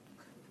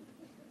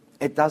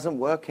 It doesn't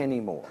work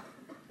anymore.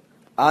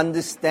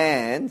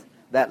 Understand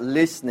that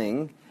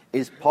listening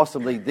is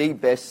possibly the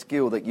best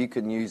skill that you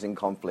can use in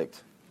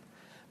conflict,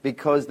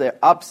 because they're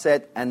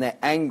upset and they're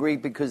angry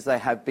because they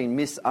have been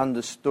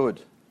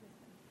misunderstood.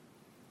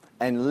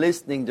 And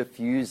listening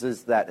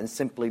diffuses that, and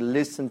simply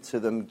listen to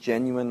them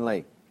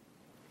genuinely.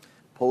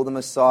 Pull them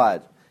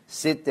aside,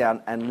 sit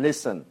down and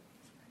listen.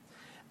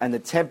 And the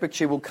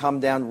temperature will come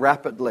down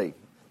rapidly.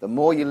 The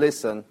more you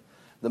listen,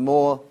 the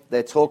more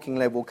their talking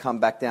level will come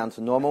back down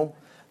to normal,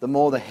 the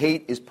more the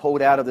heat is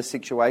pulled out of the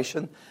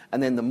situation,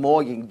 and then the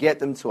more you can get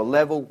them to a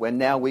level where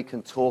now we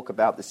can talk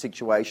about the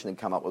situation and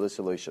come up with a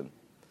solution.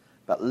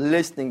 But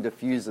listening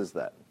diffuses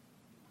that.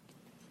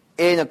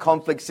 In a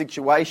conflict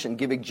situation,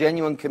 give a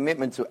genuine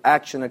commitment to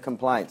action and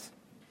complaint.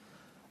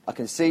 I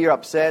can see you're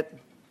upset.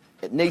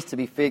 It needs to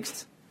be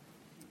fixed.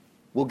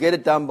 We'll get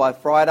it done by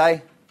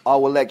Friday. I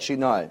will let you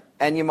know.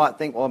 And you might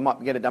think, well, I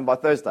might get it done by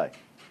Thursday.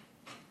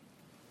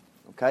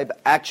 Okay,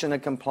 but action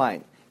and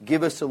complaint.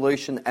 Give a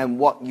solution and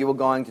what you are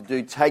going to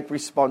do. Take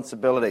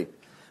responsibility.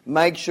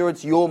 Make sure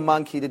it's your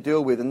monkey to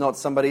deal with and not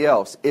somebody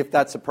else, if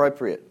that's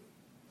appropriate.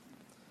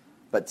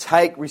 But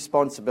take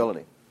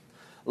responsibility.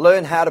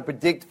 Learn how to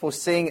predict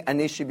foreseeing an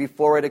issue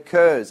before it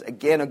occurs.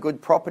 Again, a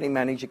good property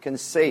manager can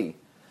see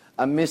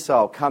a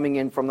missile coming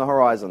in from the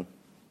horizon.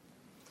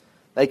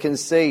 They can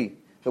see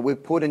that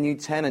we've put a new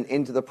tenant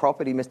into the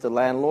property, Mr.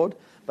 Landlord,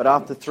 but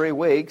after 3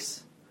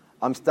 weeks,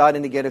 I'm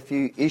starting to get a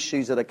few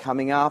issues that are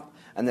coming up,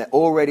 and they're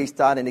already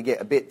starting to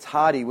get a bit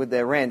tardy with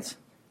their rent.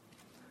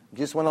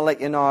 Just want to let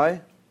you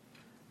know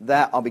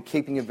that I'll be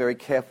keeping a very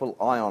careful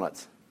eye on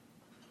it.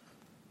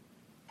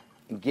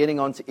 And getting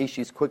onto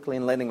issues quickly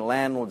and letting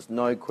landlords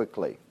know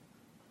quickly.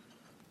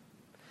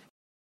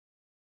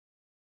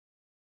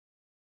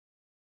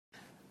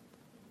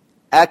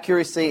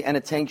 Accuracy and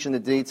attention to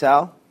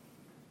detail.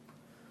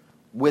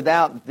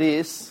 Without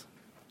this,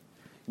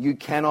 you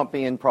cannot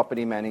be in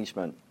property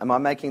management. Am I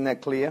making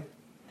that clear?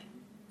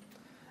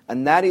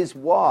 And that is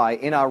why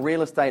in our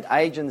real estate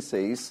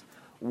agencies,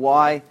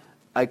 why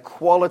a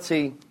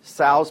quality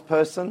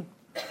salesperson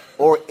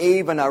or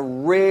even a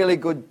really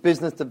good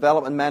business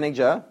development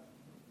manager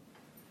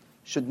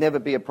should never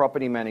be a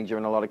property manager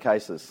in a lot of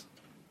cases.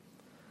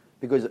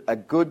 Because a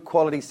good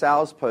quality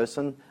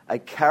salesperson, a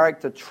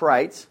character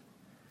trait,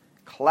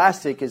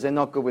 classic is they're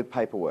not good with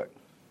paperwork.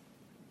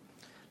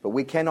 But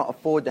we cannot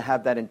afford to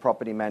have that in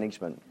property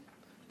management.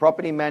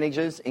 Property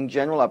managers in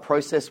general are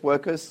process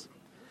workers.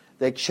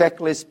 They're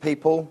checklist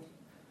people.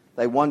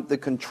 They want the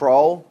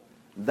control.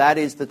 That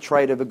is the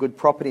trait of a good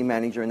property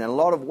manager. And in a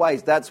lot of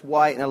ways, that's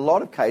why in a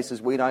lot of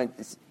cases we don't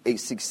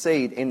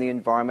succeed in the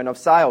environment of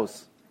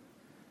sales.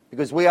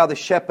 Because we are the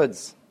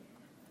shepherds.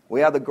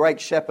 We are the great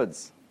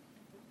shepherds.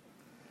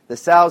 The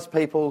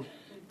salespeople,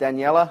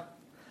 Daniela,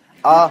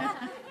 are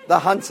the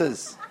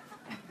hunters.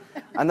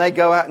 And they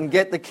go out and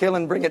get the kill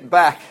and bring it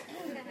back.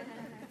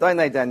 Don't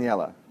they,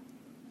 Daniela?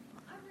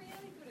 I'm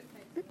really good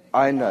at paperwork.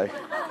 I know.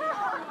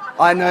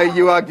 I know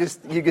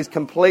you just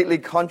completely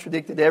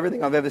contradicted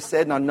everything I've ever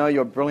said, and I know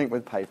you're brilliant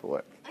with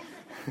paperwork.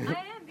 I am,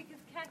 because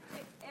Kat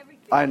checks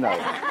everything. I know.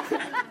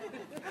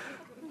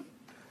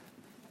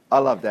 I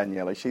love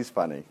Daniela. She's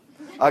funny.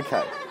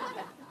 Okay.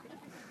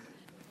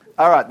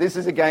 All right, this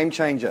is a game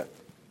changer.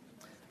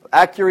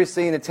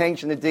 Accuracy and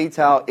attention to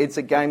detail, it's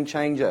a game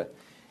changer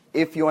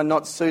if you are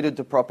not suited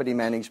to property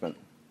management.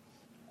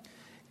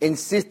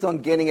 Insist on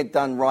getting it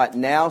done right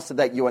now so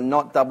that you are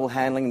not double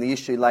handling the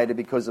issue later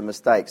because of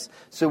mistakes.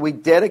 So we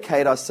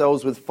dedicate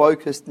ourselves with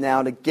focus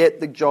now to get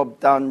the job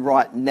done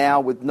right now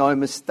with no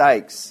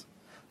mistakes.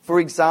 For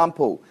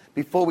example,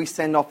 before we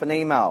send off an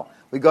email,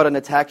 we got an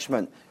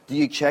attachment. Do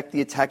you check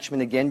the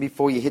attachment again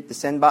before you hit the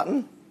send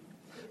button?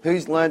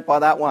 Who's learnt by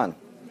that one?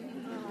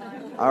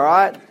 All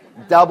right?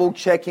 Double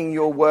checking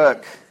your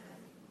work.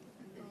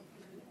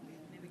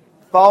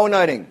 File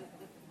noting.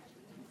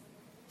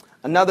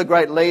 Another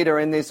great leader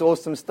in this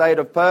awesome state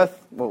of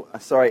Perth,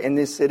 in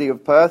this city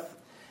of Perth,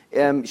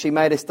 she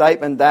made a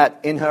statement that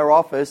in her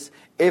office,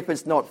 if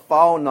it's not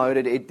file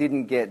noted, it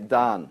didn't get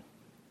done.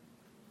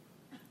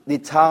 The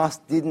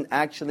task didn't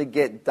actually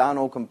get done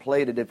or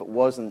completed if it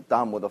wasn't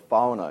done with a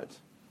file note.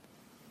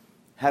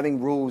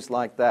 Having rules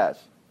like that.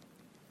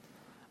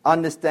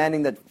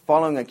 Understanding that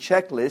following a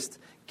checklist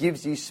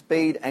gives you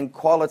speed and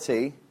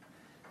quality,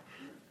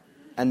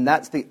 and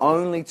that's the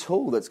only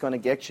tool that's going to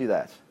get you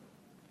that.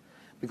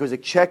 Because a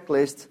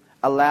checklist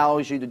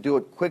allows you to do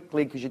it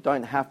quickly because you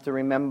don't have to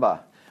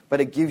remember.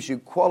 But it gives you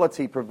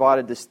quality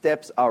provided the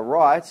steps are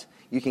right.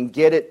 You can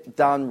get it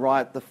done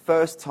right the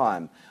first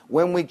time.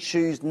 When we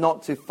choose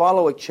not to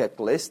follow a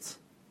checklist,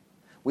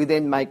 we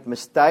then make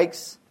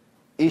mistakes,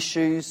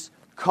 issues,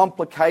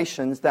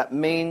 complications. That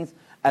means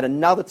at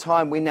another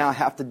time we now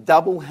have to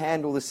double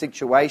handle the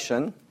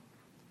situation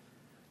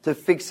to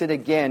fix it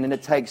again. And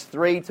it takes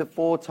 3 to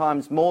 4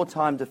 times more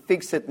time to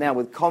fix it now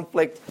with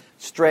conflict,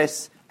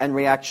 stress, and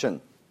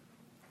reaction.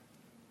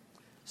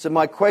 So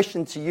my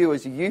question to you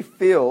is, you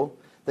feel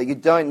that you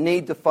don't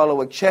need to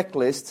follow a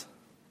checklist,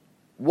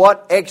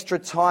 what extra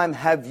time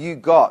have you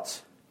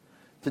got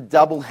to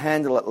double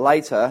handle it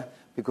later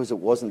because it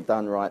wasn't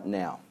done right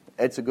now?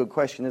 It's a good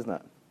question, isn't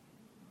it?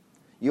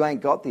 You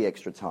ain't got the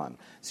extra time.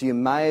 So you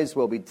may as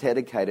well be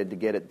dedicated to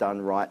get it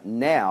done right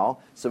now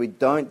so we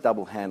don't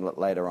double handle it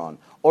later on.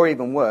 Or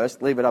even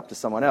worse, leave it up to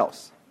someone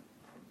else.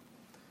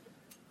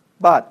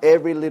 But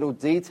every little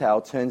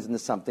detail turns into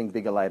something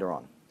bigger later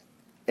on.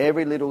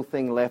 Every little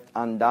thing left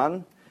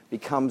undone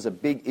becomes a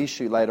big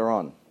issue later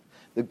on.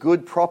 The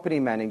good property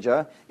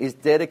manager is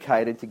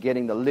dedicated to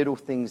getting the little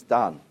things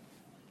done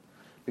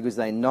because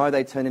they know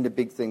they turn into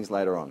big things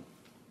later on.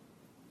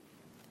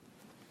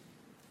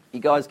 You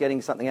guys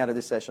getting something out of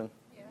this session?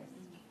 Yes.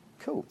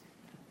 Cool.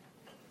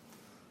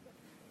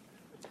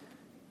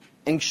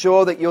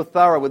 Ensure that you're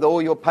thorough with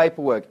all your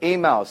paperwork,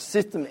 emails,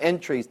 system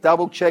entries.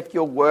 Double check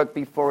your work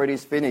before it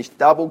is finished.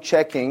 Double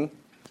checking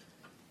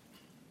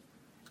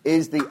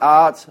is the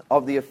art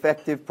of the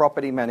effective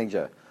property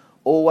manager.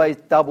 Always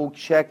double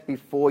check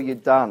before you're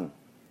done.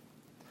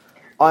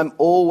 I'm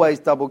always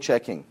double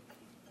checking.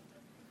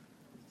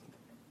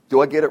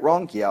 Do I get it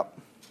wrong? Yep.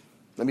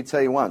 Let me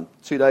tell you one.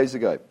 2 days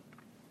ago,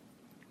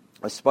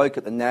 I spoke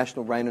at the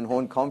National Rain and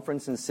Horn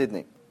Conference in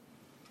Sydney.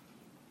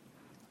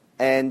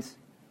 And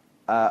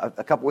a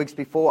couple of weeks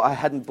before, I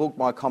hadn't booked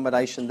my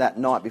accommodation that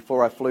night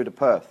before I flew to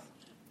Perth.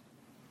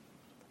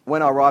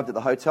 When I arrived at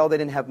the hotel, they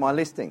didn't have my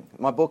listing,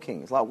 my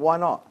booking. It's like, why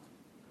not?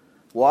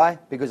 Why?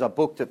 Because I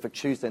booked it for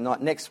Tuesday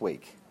night next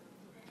week.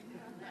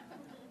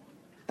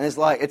 And it's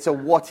like, it's a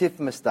what-if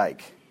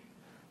mistake.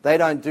 They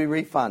don't do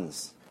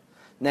refunds.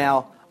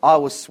 Now, I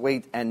was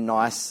sweet and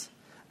nice,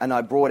 and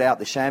I brought out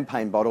the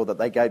champagne bottle that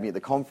they gave me at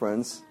the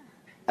conference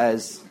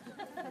as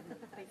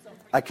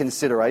a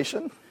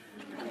consideration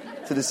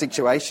to the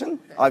situation.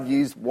 I've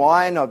used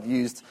wine, I've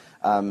used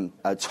a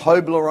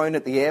Toblerone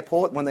at the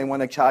airport when they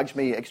want to charge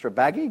me extra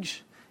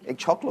baggage.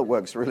 Chocolate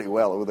works really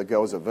well with the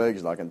girls at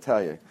Virgin, I can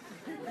tell you.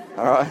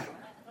 All right?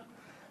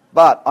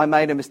 But I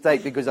made a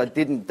mistake because I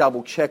didn't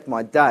double check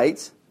my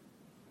date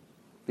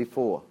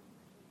before.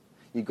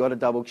 You've got to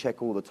double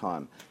check all the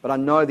time. But I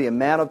know the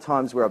amount of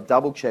times where I've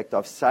double checked,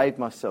 I've saved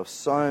myself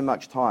so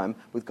much time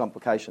with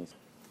complications.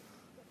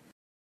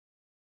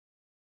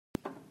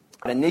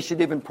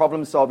 Initiative and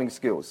problem-solving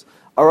skills.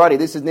 Alrighty,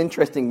 this is an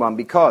interesting one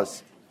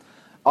because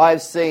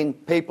I've seen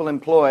people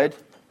employed,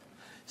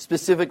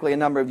 specifically a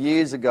number of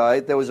years ago,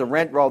 there was a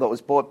rent roll that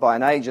was bought by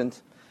an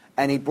agent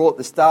and he brought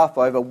the staff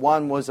over.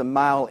 One was a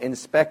male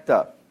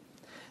inspector.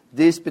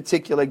 This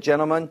particular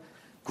gentleman,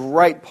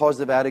 great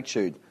positive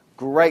attitude,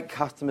 great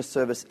customer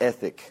service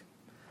ethic.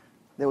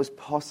 There was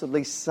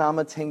possibly some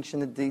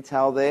attention to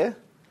detail there,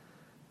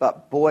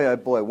 but boy, oh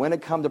boy, when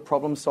it came to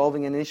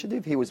problem-solving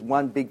initiative, he was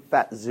one big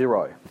fat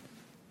zero.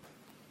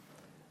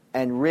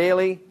 And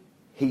really,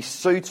 he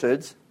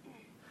suited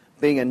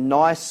being a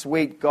nice,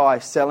 sweet guy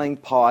selling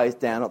pies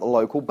down at the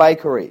local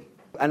bakery.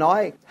 And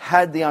I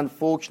had the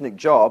unfortunate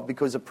job,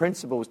 because the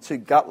principal was too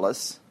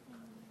gutless,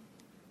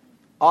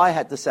 I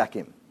had to sack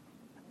him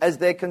as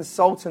their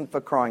consultant,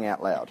 for crying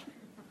out loud,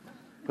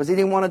 because he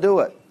didn't want to do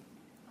it.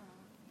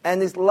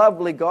 And this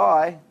lovely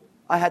guy,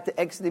 I had to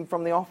exit him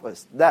from the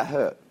office. That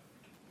hurt.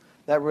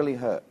 That really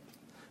hurt.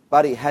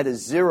 But he had a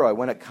zero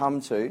when it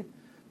come to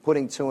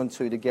putting two and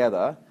two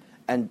together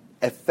and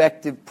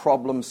effective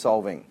problem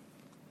solving.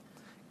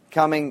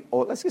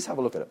 Let's just have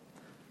a look at it.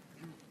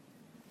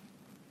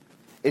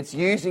 It's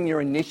using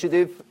your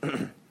initiative,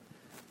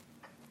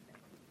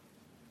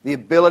 the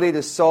ability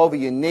to solve a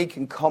unique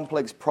and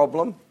complex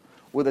problem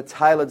with a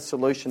tailored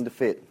solution to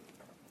fit.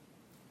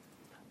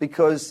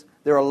 Because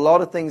there are a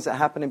lot of things that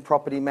happen in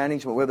property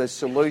management where the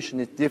solution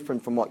is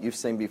different from what you've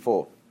seen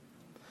before.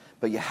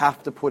 But you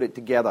have to put it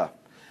together.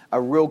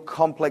 A real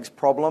complex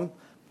problem,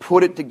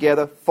 put it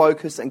together,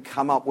 focus, and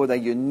come up with a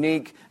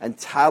unique and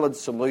tailored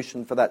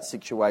solution for that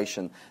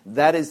situation.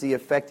 That is the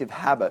effective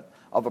habit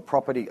of a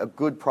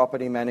good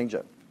property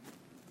manager.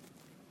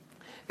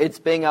 It's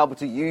being able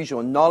to use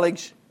your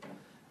knowledge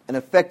and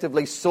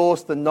effectively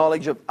source the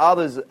knowledge of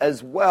others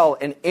as well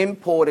and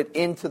import it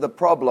into the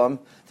problem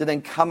to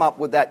then come up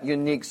with that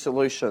unique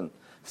solution.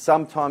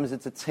 Sometimes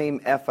it's a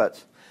team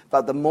effort.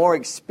 But the more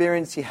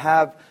experience you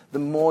have, the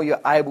more you're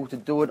able to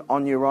do it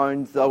on your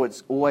own, though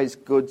it's always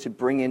good to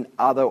bring in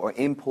other or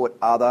import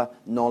other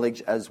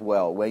knowledge as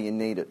well where you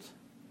need it.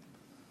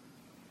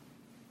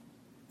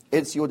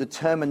 It's your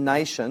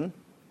determination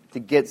to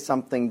get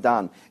something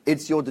done.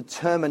 It's your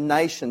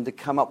determination to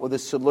come up with a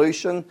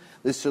solution.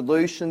 The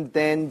solution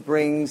then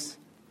brings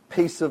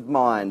peace of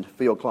mind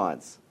for your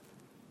clients,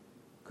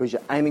 because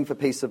you're aiming for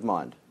peace of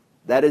mind.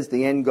 That is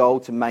the end goal,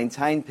 to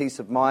maintain peace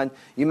of mind.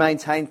 You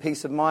maintain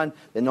peace of mind,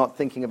 they're not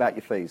thinking about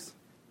your fees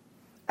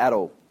at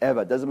all,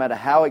 ever. Doesn't matter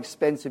how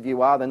expensive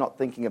you are, they're not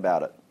thinking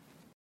about it.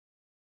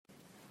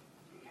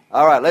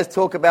 All right, let's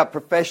talk about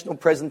professional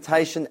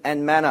presentation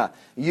and manner.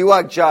 You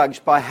are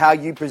judged by how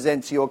you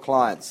present to your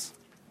clients.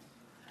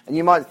 And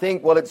you might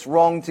think, well, it's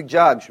wrong to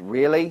judge.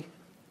 Really?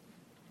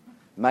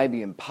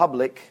 Maybe in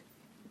public,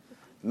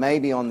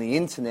 maybe on the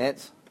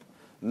internet,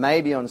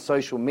 maybe on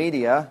social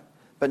media,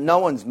 but no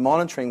one's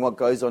monitoring what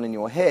goes on in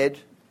your head.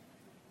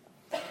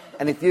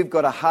 And if you've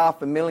got a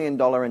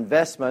 $500,000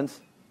 investment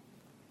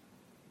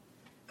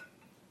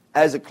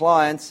as a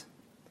client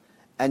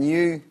and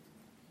you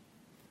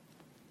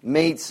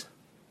meet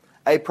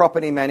a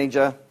property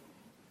manager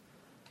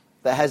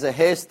that has a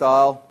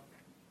hairstyle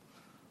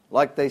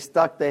like they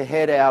stuck their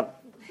head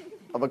out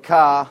of a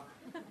car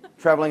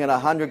travelling at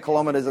 100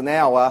 kilometres an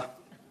hour,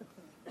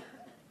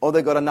 or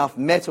they've got enough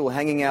metal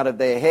hanging out of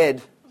their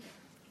head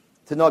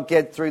to not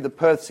get through the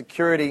Perth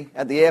security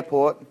at the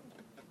airport.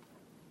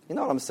 You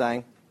know what I'm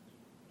saying?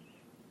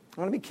 I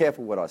want to be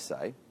careful what I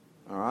say,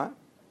 all right?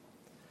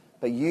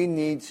 But you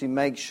need to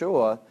make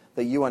sure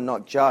that you are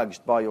not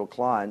judged by your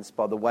clients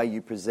by the way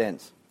you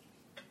present.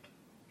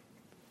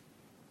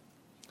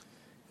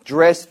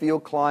 Dress for your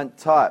client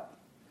type.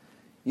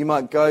 You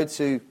might go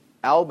to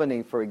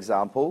Albany, for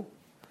example,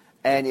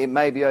 and it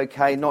may be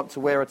okay not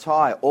to wear a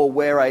tie or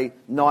wear a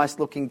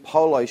nice-looking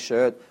polo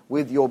shirt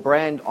with your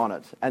brand on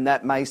it, and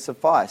that may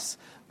suffice.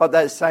 But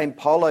that same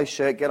polo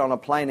shirt, get on a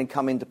plane and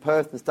come into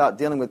Perth and start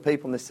dealing with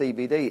people in the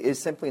CBD is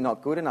simply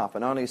not good enough,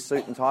 and only a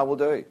suit and tie will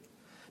do.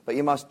 But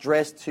you must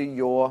dress to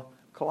your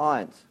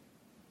client.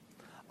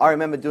 I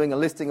remember doing a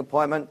listing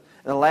appointment,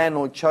 and the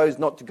landlord chose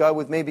not to go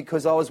with me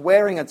because I was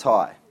wearing a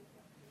tie.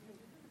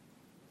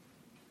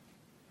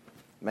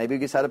 Maybe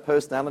we just had a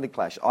personality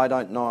clash. I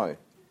don't know.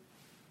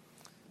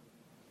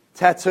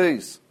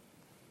 Tattoos.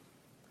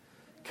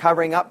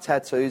 Covering up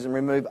tattoos and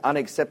remove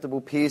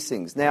unacceptable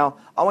piercings. Now,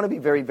 I want to be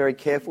very, very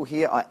careful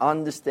here. I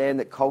understand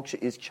that culture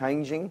is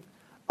changing.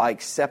 I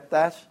accept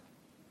that.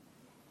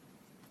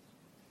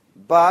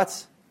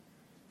 But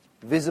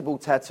visible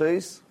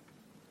tattoos,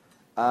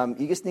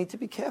 you just need to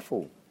be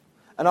careful.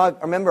 And I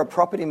remember a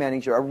property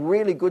manager, a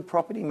really good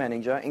property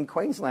manager in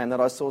Queensland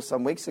that I saw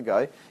some weeks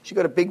ago. She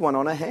got a big one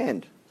on her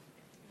hand.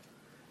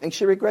 And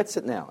she regrets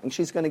it now. And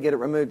she's going to get it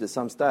removed at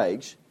some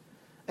stage.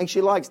 And she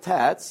likes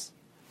tats,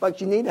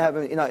 but you need to have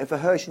them, for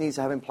her, she needs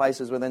to have in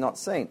places where they're not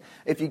seen.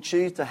 If you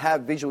choose to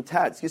have visual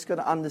tats, you just got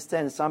to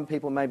understand some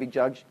people may be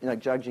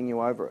judging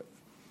you over it.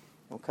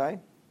 Okay?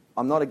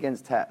 I'm not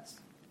against tats.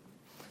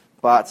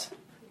 But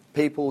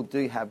people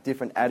do have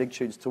different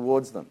attitudes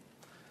towards them.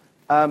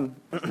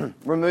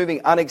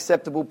 Removing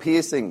unacceptable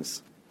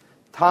piercings.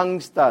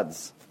 Tongue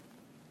studs.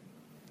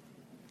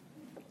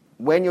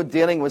 When you're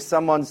dealing with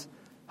someone's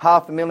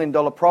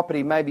 $500,000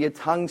 property, maybe a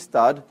tongue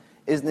stud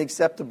isn't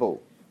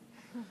acceptable.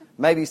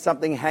 Maybe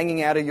something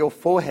hanging out of your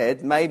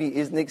forehead maybe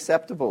isn't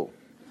acceptable.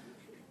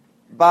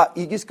 But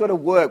you just got to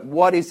work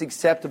what is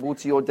acceptable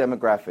to your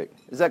demographic.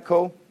 Is that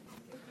cool?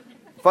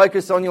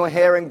 Focus on your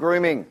hair and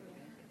grooming.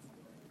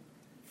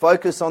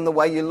 Focus on the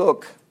way you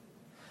look.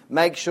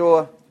 Make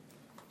sure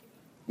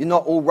you're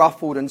not all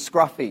ruffled and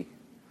scruffy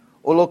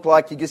or look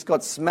like you just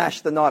got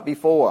smashed the night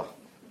before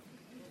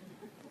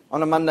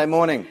on a Monday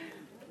morning.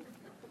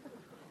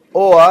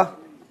 Or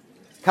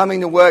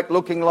coming to work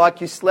looking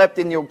like you slept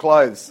in your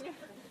clothes.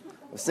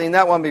 I've seen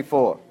that one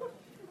before.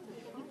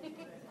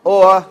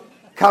 Or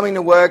coming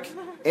to work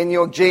in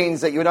your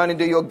jeans that you would only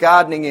do your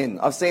gardening in.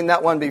 I've seen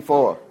that one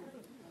before.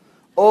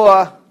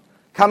 Or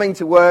coming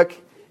to work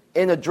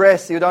in a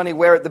dress you'd only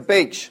wear at the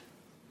beach.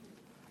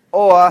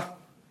 Or,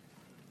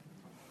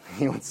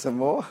 you want some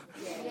more?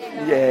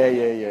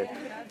 Yeah.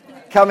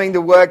 Coming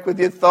to work with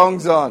your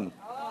thongs on.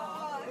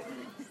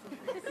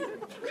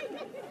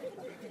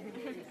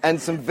 And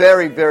some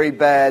very, very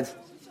bad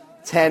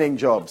tanning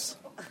jobs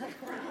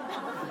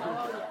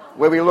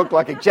where we look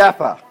like a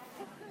Jaffa,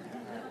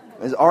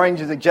 as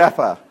orange as a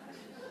Jaffa.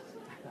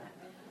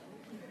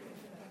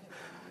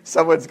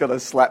 Someone's got to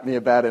slap me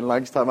about in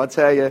lunchtime. I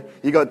tell you,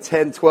 you got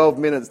 10, 12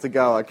 minutes to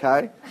go,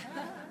 okay?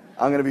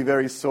 I'm going to be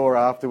very sore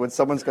afterwards.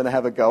 Someone's going to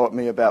have a go at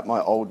me about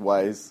my old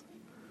ways.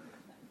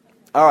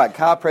 All right,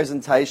 car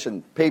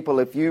presentation. People,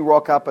 if you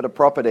rock up at a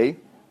property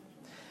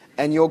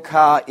and your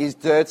car is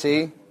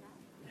dirty,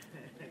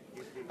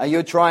 are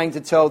you trying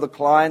to tell the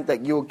client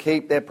that you'll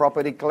keep their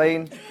property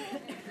clean?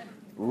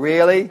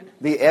 Really?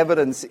 The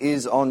evidence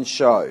is on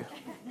show.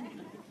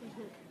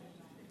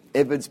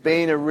 If it's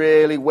been a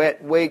really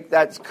wet week,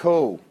 that's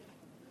cool.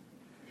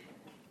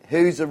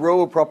 Who's the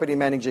rural property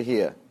manager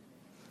here?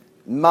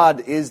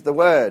 Mud is the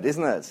word,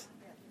 isn't it?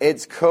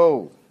 It's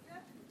cool.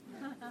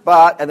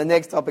 But at the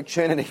next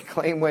opportunity,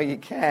 clean where you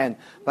can.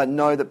 But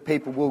know that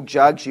people will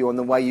judge you on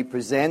the way you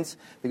present.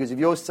 Because if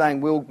you're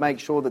saying we'll make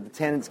sure that the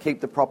tenants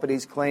keep the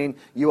properties clean,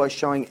 you are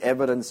showing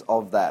evidence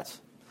of that.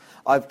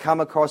 I've come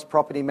across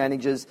property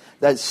managers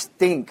that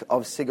stink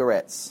of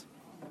cigarettes.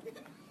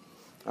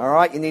 All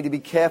right, you need to be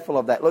careful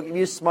of that. Look, if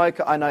you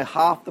smoke, I know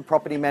half the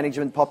property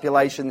management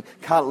population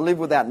can't live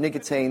without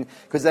nicotine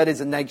because that is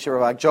the nature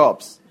of our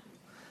jobs.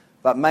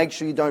 But make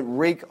sure you don't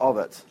reek of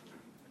it.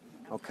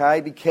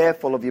 Okay, be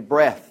careful of your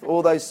breath,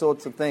 all those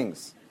sorts of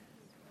things.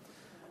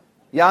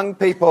 Young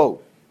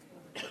people,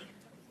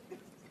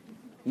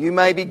 you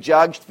may be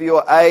judged for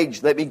your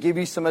age. Let me give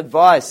you some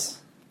advice.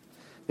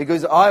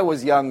 Because I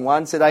was young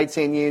once at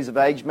 18 years of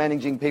age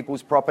managing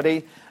people's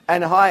property,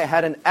 and I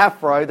had an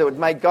afro that would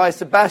make Guy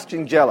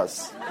Sebastian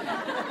jealous.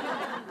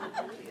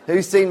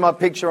 Who's seen my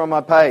picture on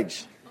my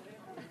page?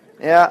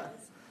 Yeah.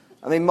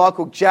 I mean,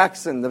 Michael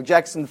Jackson, the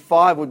Jackson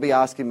 5 would be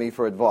asking me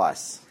for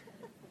advice.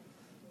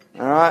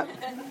 All right?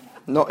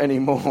 Not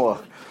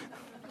anymore.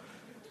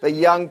 But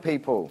young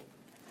people,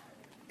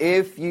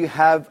 if you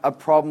have a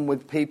problem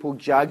with people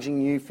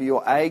judging you for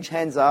your age,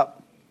 hands up.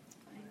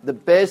 The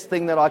best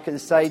thing that I can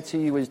say to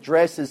you is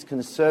dress as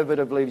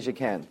conservatively as you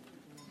can.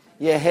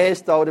 your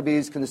hairstyle to be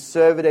as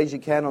conservative as you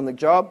can on the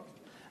job,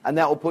 and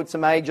that will put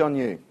some age on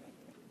you.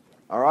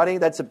 Alrighty?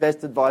 That's the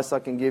best advice I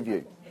can give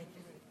you.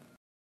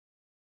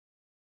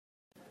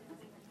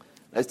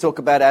 Let's talk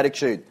about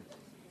attitude.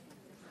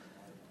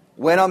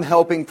 When I'm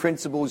helping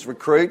principals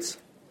recruit,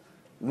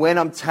 when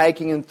I'm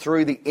taking them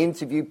through the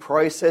interview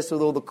process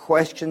with all the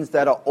questions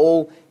that are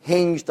all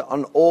hinged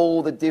on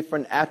all the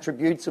different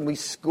attributes, and we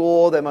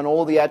score them on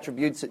all the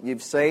attributes that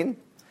you've seen,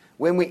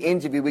 when we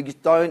interview, we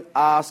just don't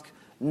ask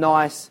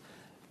nice,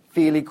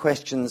 feely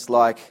questions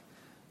like,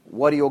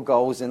 what are your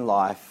goals in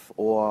life?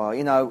 Or,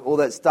 all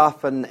that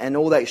stuff and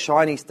all that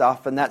shiny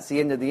stuff, and that's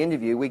the end of the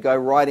interview. We go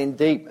right in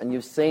deep, and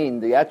you've seen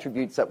the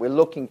attributes that we're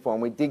looking for,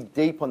 and we dig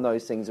deep on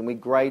those things, and we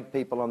grade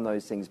people on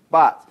those things.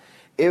 But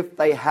if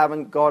they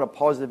haven't got a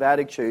positive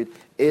attitude,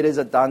 it is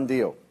a done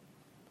deal.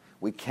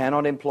 We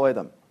cannot employ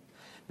them.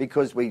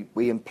 Because we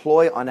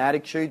employ on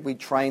attitude, we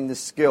train the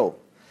skill.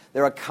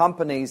 There are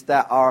companies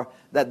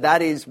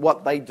that is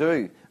what they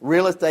do.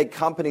 Real estate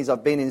companies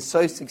I've been in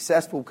so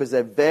successful because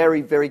they're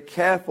very, very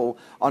careful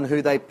on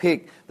who they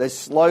pick. They're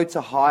slow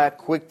to hire,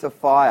 quick to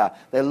fire.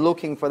 They're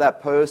looking for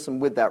that person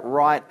with that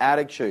right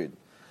attitude.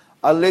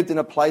 I lived in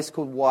a place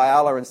called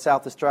Whyalla in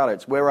South Australia.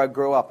 It's where I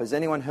grew up. Has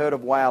anyone heard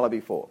of Whyalla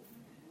before?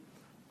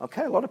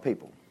 Okay, a lot of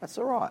people. That's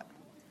all right.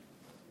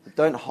 But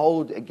don't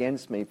hold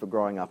against me for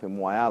growing up in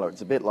Whyalla.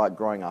 It's a bit like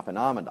growing up in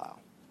Armidale.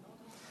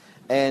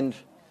 And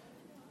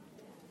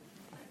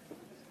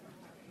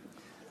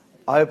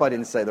I hope I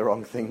didn't say the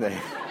wrong thing there.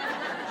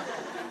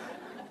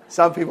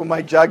 Some people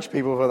may judge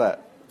people for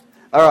that.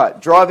 All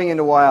right, driving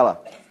into Whyalla.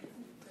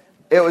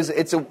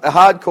 It's a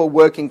hardcore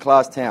working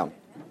class town.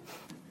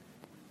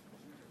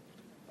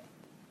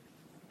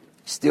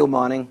 Steel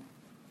mining,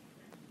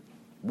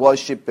 was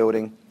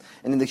shipbuilding.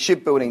 And in the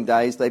shipbuilding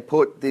days, they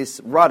put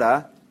this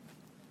rudder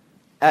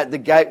at the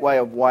gateway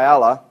of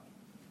Whyalla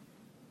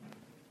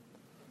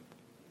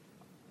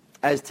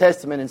as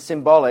testament and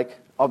symbolic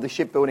of the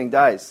shipbuilding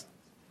days.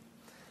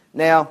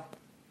 Now,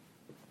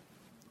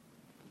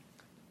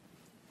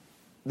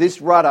 this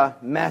rudder,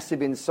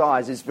 massive in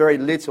size, is very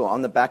little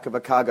on the back of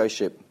a cargo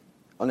ship,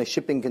 on a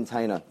shipping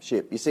container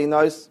ship. You seen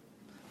those?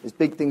 Those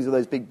big things with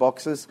those big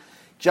boxes?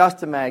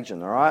 Just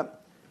imagine, all right?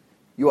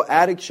 Your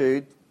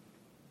attitude...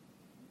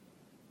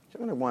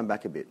 I'm going to wind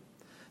back a bit.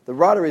 The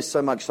rudder is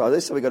so much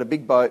size. So we've got a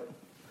big boat.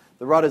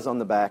 The rudder's on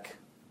the back.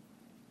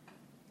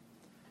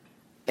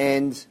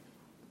 And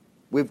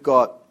we've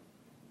got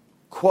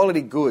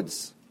quality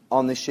goods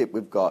on the ship.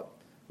 We've got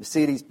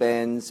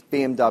Mercedes-Benz,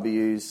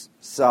 BMWs,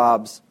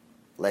 Saabs,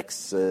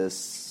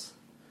 Lexus,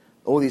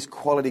 all these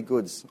quality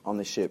goods on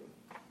the ship.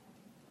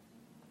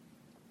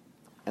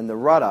 And the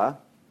rudder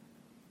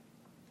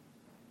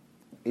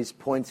is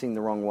pointing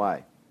the wrong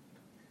way.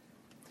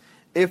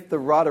 If the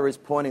rudder is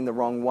pointing the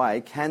wrong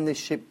way, can the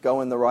ship go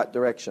in the right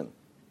direction?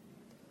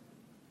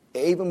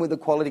 Even with the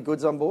quality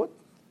goods on board?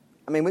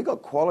 I mean, we've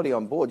got quality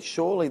on board.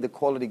 Surely the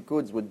quality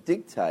goods would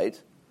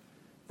dictate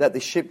that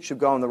the ship should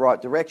go in the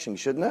right direction,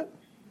 shouldn't it?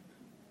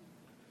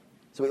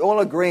 So we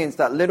all agree it's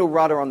that little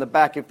rudder on the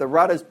back. If the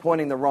rudder's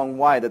pointing the wrong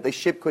way, that the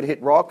ship could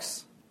hit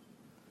rocks,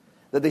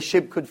 that the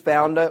ship could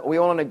founder. Are we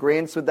all in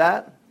agreement with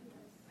that?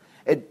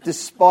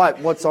 Despite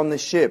what's on the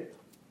ship.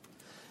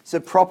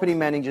 So property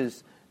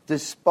managers,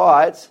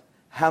 despite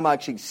how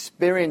much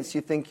experience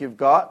you think you've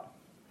got,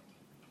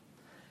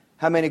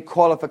 how many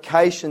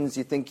qualifications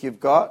you think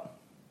you've got,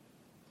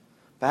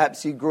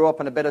 perhaps you grew up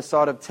on a better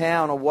side of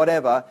town or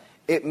whatever,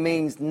 it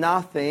means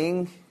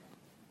nothing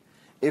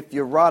if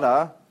your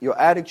rudder, your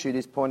attitude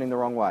is pointing the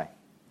wrong way.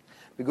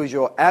 Because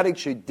your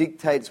attitude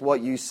dictates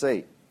what you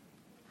see.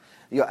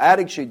 Your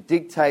attitude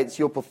dictates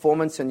your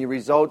performance and your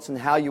results and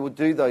how you will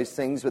do those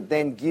things, but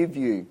then give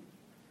you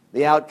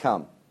the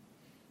outcome.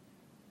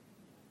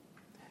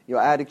 Your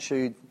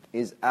attitude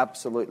is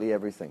absolutely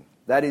everything.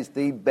 That is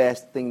the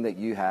best thing that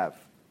you have.